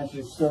the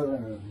righteous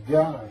servant of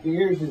God.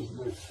 Here's his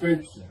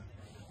description.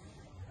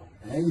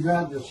 And he's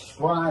not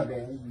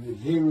describing the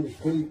Jewish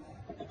people,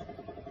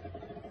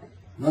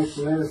 much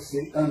less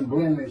the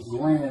unblemished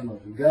Lamb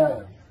of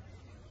God.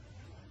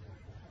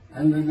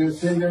 And the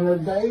descendant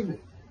of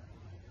David.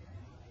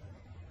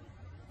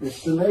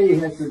 Which to me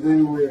has to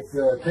do with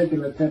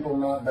taking the Temple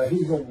Mount, but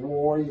he's a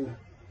warrior.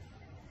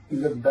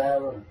 He's a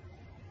battler.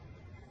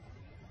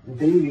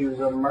 Indeed, he was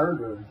a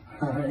murderer.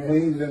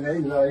 He's an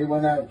exile. He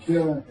went out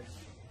killing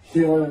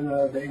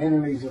the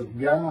enemies of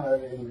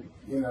God and,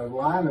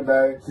 lying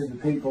about it to the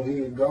people he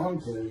had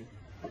gone to.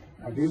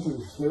 I guess it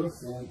was still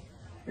sin.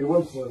 It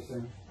was still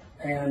sin.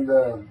 And,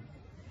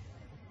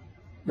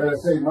 but I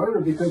say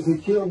murder because he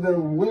killed their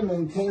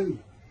women too.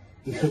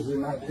 Because they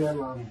might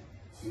tell on him.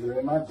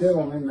 They might tell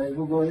on him, they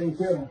will go ahead and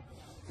kill him.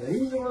 So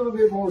he's a little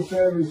bit more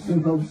savage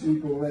than most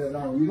people let it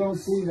on. You don't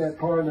see that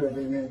part of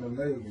him in the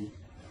movie.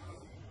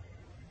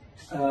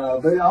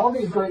 But all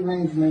these great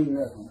names mean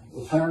nothing.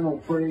 Eternal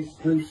priest,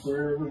 priest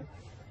forever,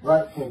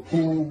 rightful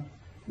king.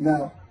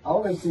 No,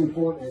 all that's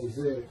important is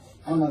this.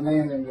 I'm a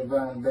man in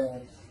divine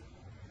being.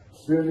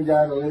 Spirit of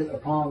God lit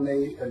upon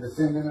me, a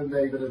descendant of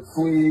David, a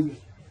twig.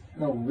 I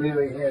don't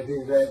really have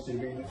his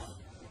attributes,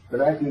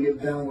 but I can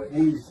get done what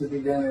needs to be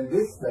done in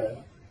this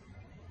day.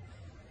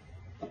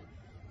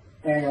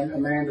 And a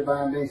man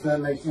divine being, so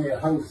that makes me a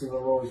host of the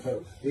Lord's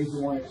host. He's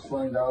the one that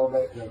explained all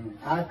that to me.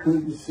 I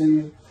couldn't see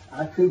it.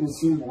 I couldn't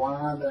see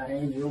why the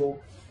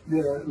angel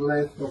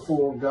left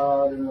before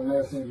God and the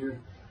messenger.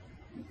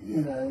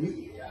 You know,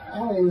 I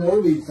only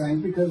know these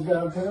things because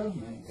God tells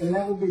me. And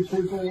that would be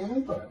true for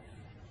anybody.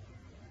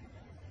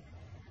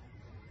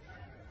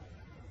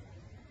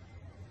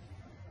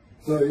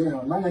 So, you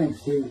know, my name's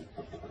Keith.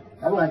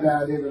 I like the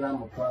idea that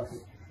I'm a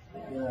prophet.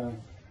 You know,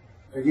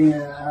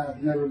 again,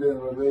 I've never been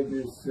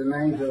religious. The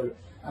names are,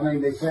 I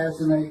mean, they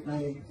fascinate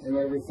me and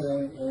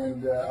everything.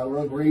 And I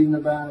love reading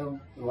about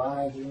them.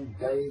 Elijah,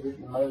 David,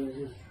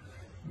 Moses.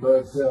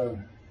 But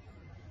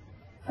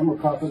I'm a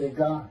prophet of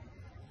God.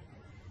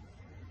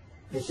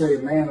 They say a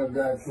man of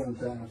God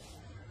sometimes.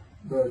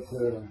 But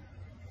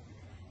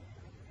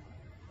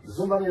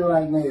somebody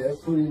like me, that's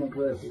pretty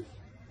impressive.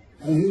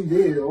 And he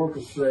did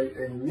orchestrate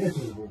a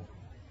miserable,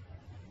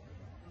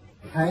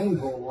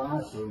 painful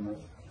life for me.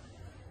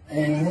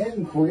 And he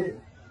hadn't quit.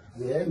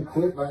 He hadn't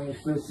quit by any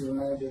stretch of the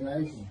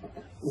imagination.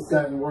 It's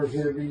gotten worse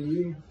every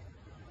year.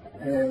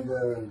 And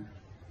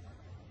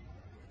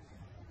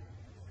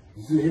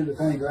you see, here are the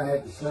things I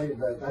had to say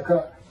about it. I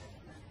caught,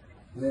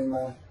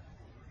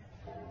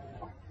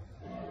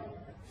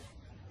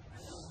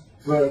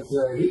 but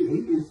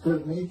he just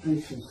took me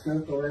through some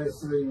stuff the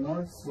last 3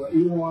 months. But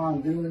even while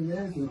I'm doing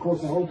this, and of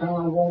course the whole time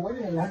I'm going, wait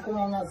a minute, how come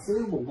I'm not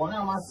suitable? Why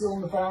am I still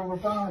in the fire of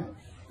refinement?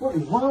 What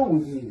is wrong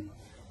with you?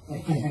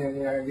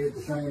 And I get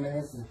the same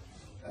answer.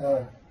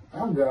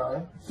 I'm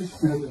God.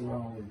 There's nothing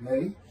wrong with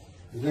me.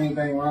 If there's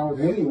anything wrong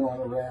with anyone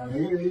around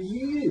here, it's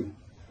you.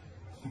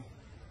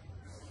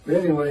 But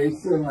anyway, he's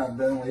still not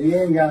done with it. He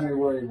ain't got me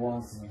where he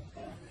wants me.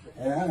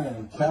 And I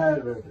am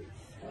tired of it.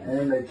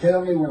 And they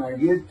tell me when I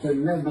get to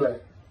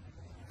neglect,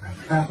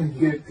 I can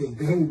get to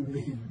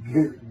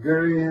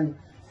Gurion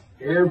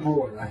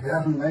Airport. I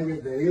got to make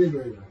it to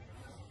Israel.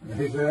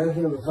 And he said, that's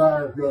where the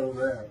fire goes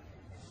out.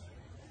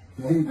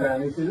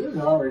 Meantime, he said, there's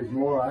always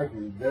more I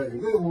can do. A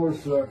little more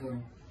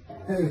suffering.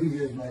 He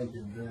just makes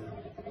it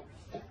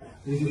better.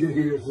 You should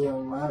hear some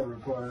of my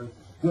replies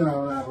when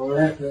I'm not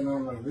laughing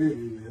on the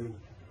video.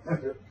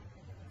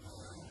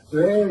 So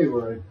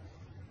anyway,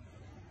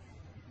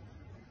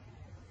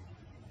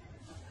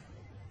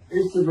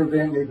 it's to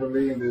prevent me from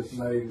being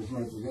dismayed as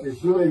much as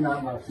it's really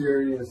not my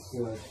furious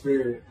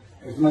spirit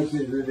as much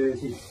as it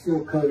is. He's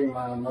still cutting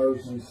my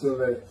emotions so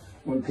that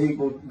when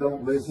people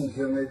don't listen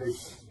to me, they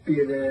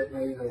spit at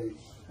me.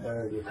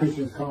 The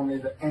Christians call me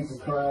the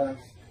Antichrist.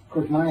 Of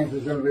course, my answer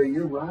is going to be,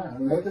 you're right.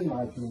 I'm nothing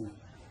like you.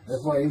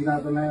 That's why he's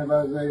not the man of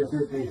Isaiah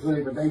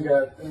 53, but they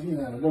got, you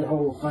know, their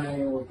whole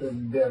thing with the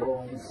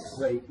devil and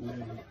Satan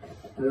and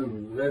the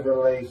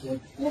Revelation.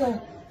 You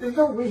know, there's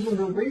no reason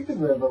to read the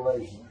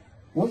Revelation.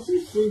 Once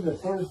you see the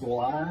first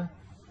lie,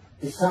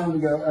 it's time to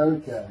go,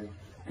 okay.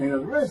 And the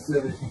rest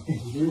of it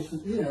is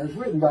just, you know, it's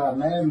written by a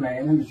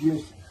madman who's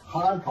just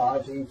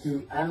hodgepodging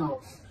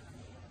throughout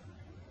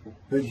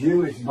the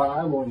Jewish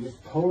Bible and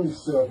just pulling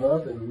stuff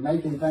up and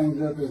making things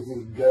up as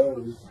it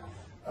goes.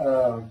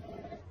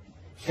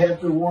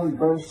 Chapter 1,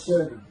 verse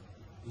 7,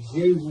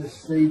 Jesus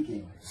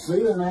speaking.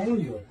 See an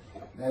angel.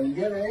 Now you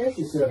got to ask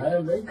yourself,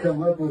 how did they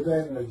come up with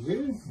that and the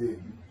Jews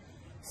didn't?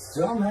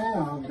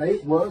 Somehow,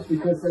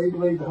 because they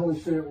believed the Holy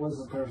Spirit was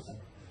a person.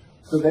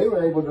 So they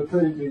were able to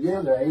put it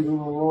together. Angel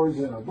of the Lord's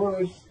in a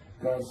bush,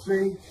 God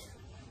speaks,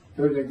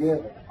 put it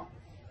together.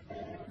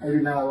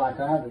 Maybe not like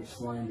I've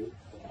explained it.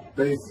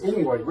 But it's,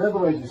 anyway,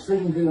 Revelation,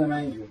 speaking to an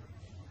angel.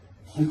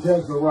 He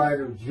tells the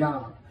writer,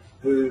 John,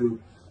 who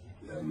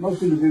most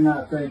people do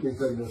not think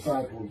is a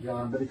disciple of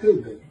John, but it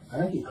could be. I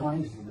think he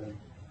claims to be,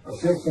 or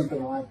says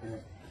something like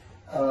that.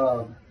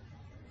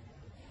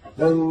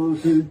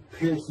 Those who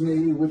pierce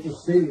me with the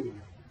spear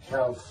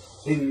shall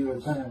see you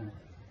return.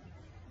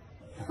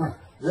 That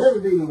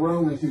would be the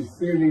Romans who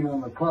speared him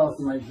on the cross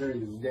to make sure he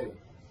was dead.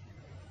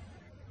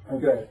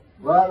 Okay,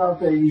 right off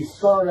there, you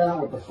start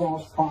out with the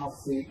false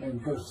prophecy in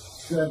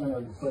verse 7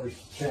 of the first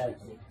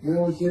chapter. You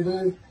know what you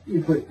do?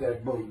 You put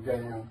that book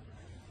down.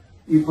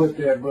 You put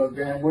that book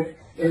down.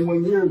 And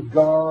when your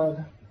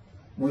God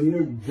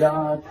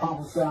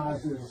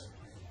prophesies,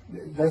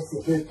 that's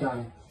the 5th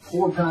time.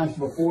 4 times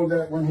before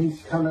that when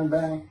he's coming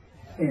back,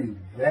 and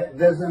that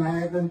doesn't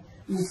happen,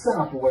 you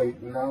stop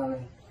waiting on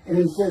him. And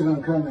he says,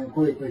 I'm coming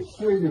quickly.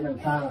 3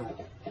 different times.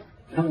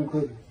 Coming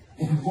quickly.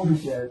 In 1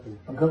 chapter,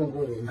 I'm coming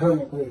quickly, I'm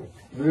coming quickly.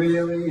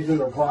 Really? Is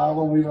it a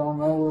problem we don't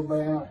know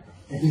about?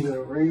 Is there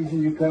a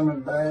reason you're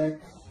coming back?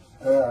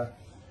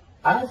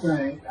 I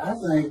think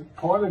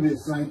part of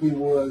his thinking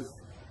was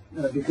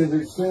because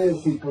it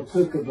says he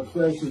partook of the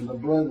flesh and the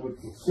blood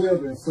with the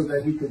children so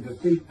that he could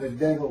defeat the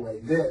devil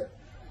at death.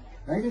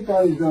 I think he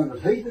thought he was going to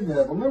defeat the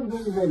devil. Remember,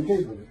 this is in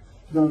keeping it.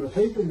 He's going to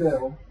defeat the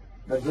devil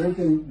by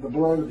drinking the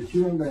blood of the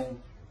human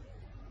being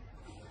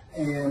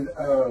and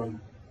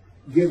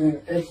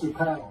giving extra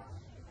power.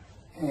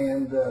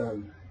 And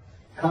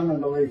common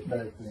belief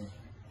back then.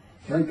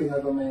 Drinking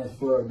of a man's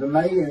blood. The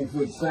Mayans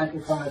would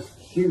sacrifice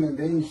human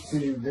beings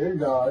to their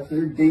gods,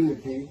 their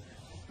deity,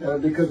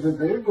 because of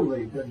their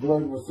belief that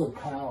blood was so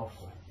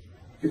powerful.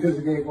 Because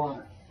it gave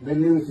life. They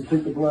knew if you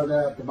took the blood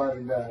out, the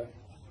body died.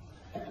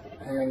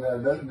 And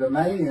the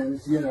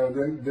Mayans, you know,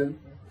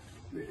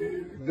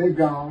 they're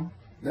gone.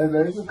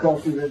 There's a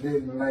culture that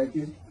didn't make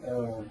it.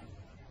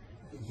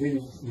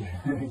 Jews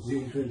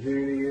for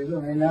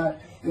Judaism. And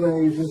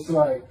it's just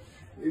like,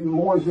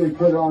 more has been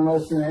put on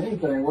us than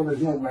anything. Well,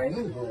 there's no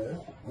maintenance for us.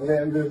 Well,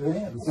 that does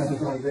them.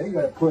 Sounds like they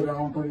got put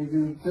on pretty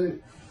good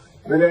too.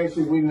 But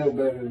actually, we know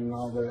better than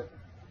all that.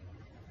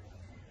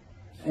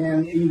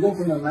 And you go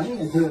from the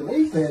man to at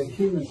least have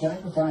human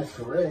sacrifice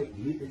correct.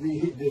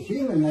 The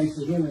human makes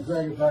the human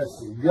sacrifice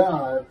to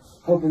God,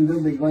 hoping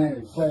they'll be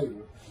granted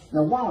favor.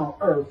 Now, why on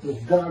earth does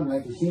God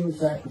make a human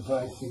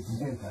sacrifice to the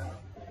Gentile?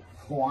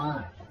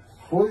 Why?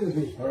 What is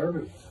his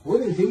purpose?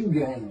 What does he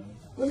gain?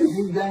 What does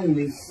he gain,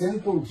 these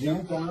simple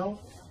Gentiles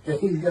that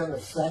he's got to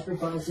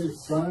sacrifice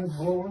his sons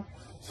for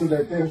so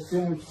that they're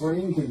sin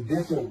free and can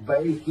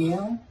disobey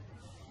him,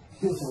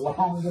 his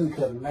laws and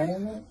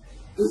commandments?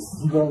 This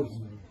is gross.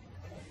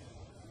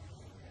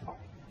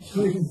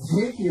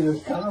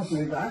 Ridiculous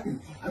concept.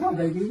 I don't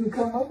think you can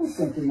come up with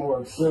something more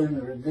absurd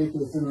and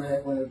ridiculous than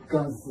that when it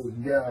comes to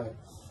God.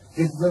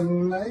 It's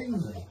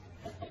amazing.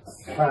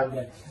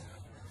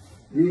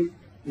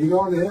 You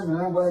going to heaven,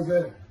 how about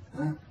that?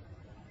 Huh?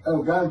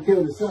 Oh, God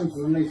killed his son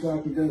for me so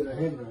I can go to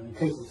heaven in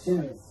case of sin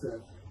and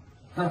stuff.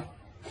 Huh?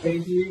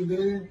 Case you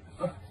did?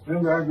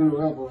 Remember I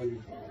grew up with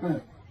you. Huh?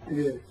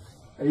 Yeah.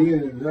 Are you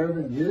an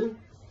observant Jew?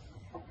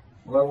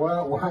 Well,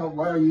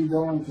 why are you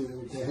going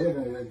to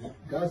heaven?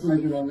 God's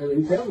making a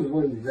new, he tells us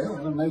what he's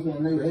doing. I'm making a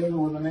new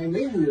heaven with the name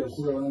Israel,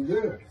 so I'm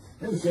good.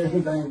 He didn't say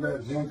anything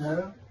about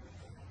Gentiles.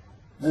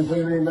 Didn't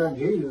say anything about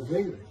Jesus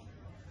either.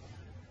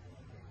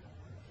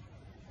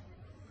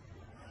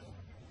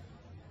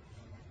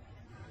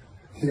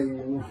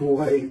 Can't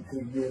wait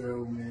to get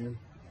over, man.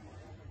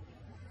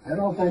 I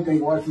don't think they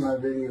watch my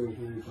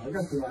videos. I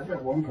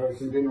got one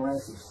person didn't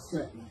last a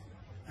second.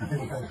 I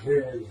think I hear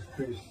it as a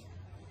Christian.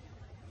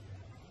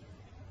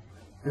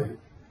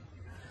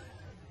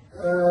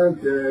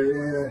 Okay,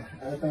 yeah,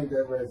 I think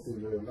that wraps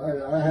it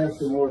up. I have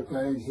some more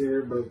things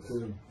here, but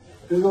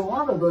there's a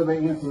lot of other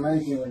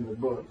information in the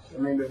books. I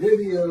mean, the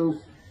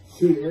videos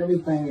see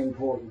everything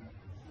important.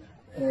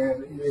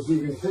 And as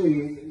you can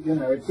see,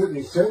 it took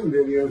me 7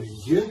 videos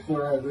just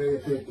for Isaiah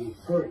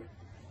 53.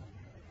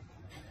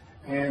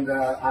 And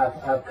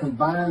I've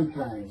combined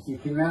things. You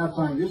can now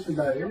find just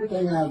about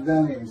everything I've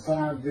done in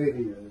 5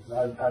 videos.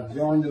 I've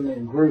joined them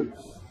in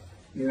groups.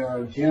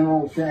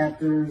 General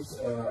chapters,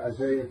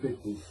 Isaiah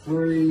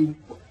 53,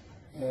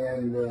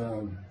 and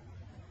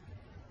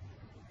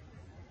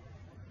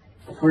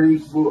for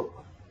each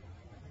book.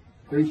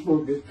 For each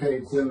book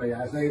dictated to me.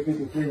 Isaiah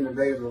 53 in the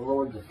day of the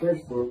Lord, the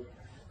first book.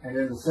 And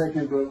then the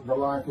second book, the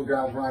life of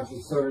God's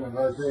righteous servant of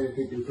Isaiah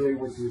 53,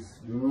 which is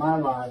my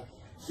life,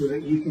 so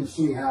that you can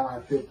see how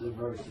I fit the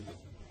verses.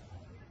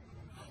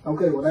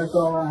 Okay, well, that's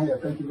all I have.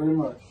 Thank you very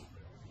much.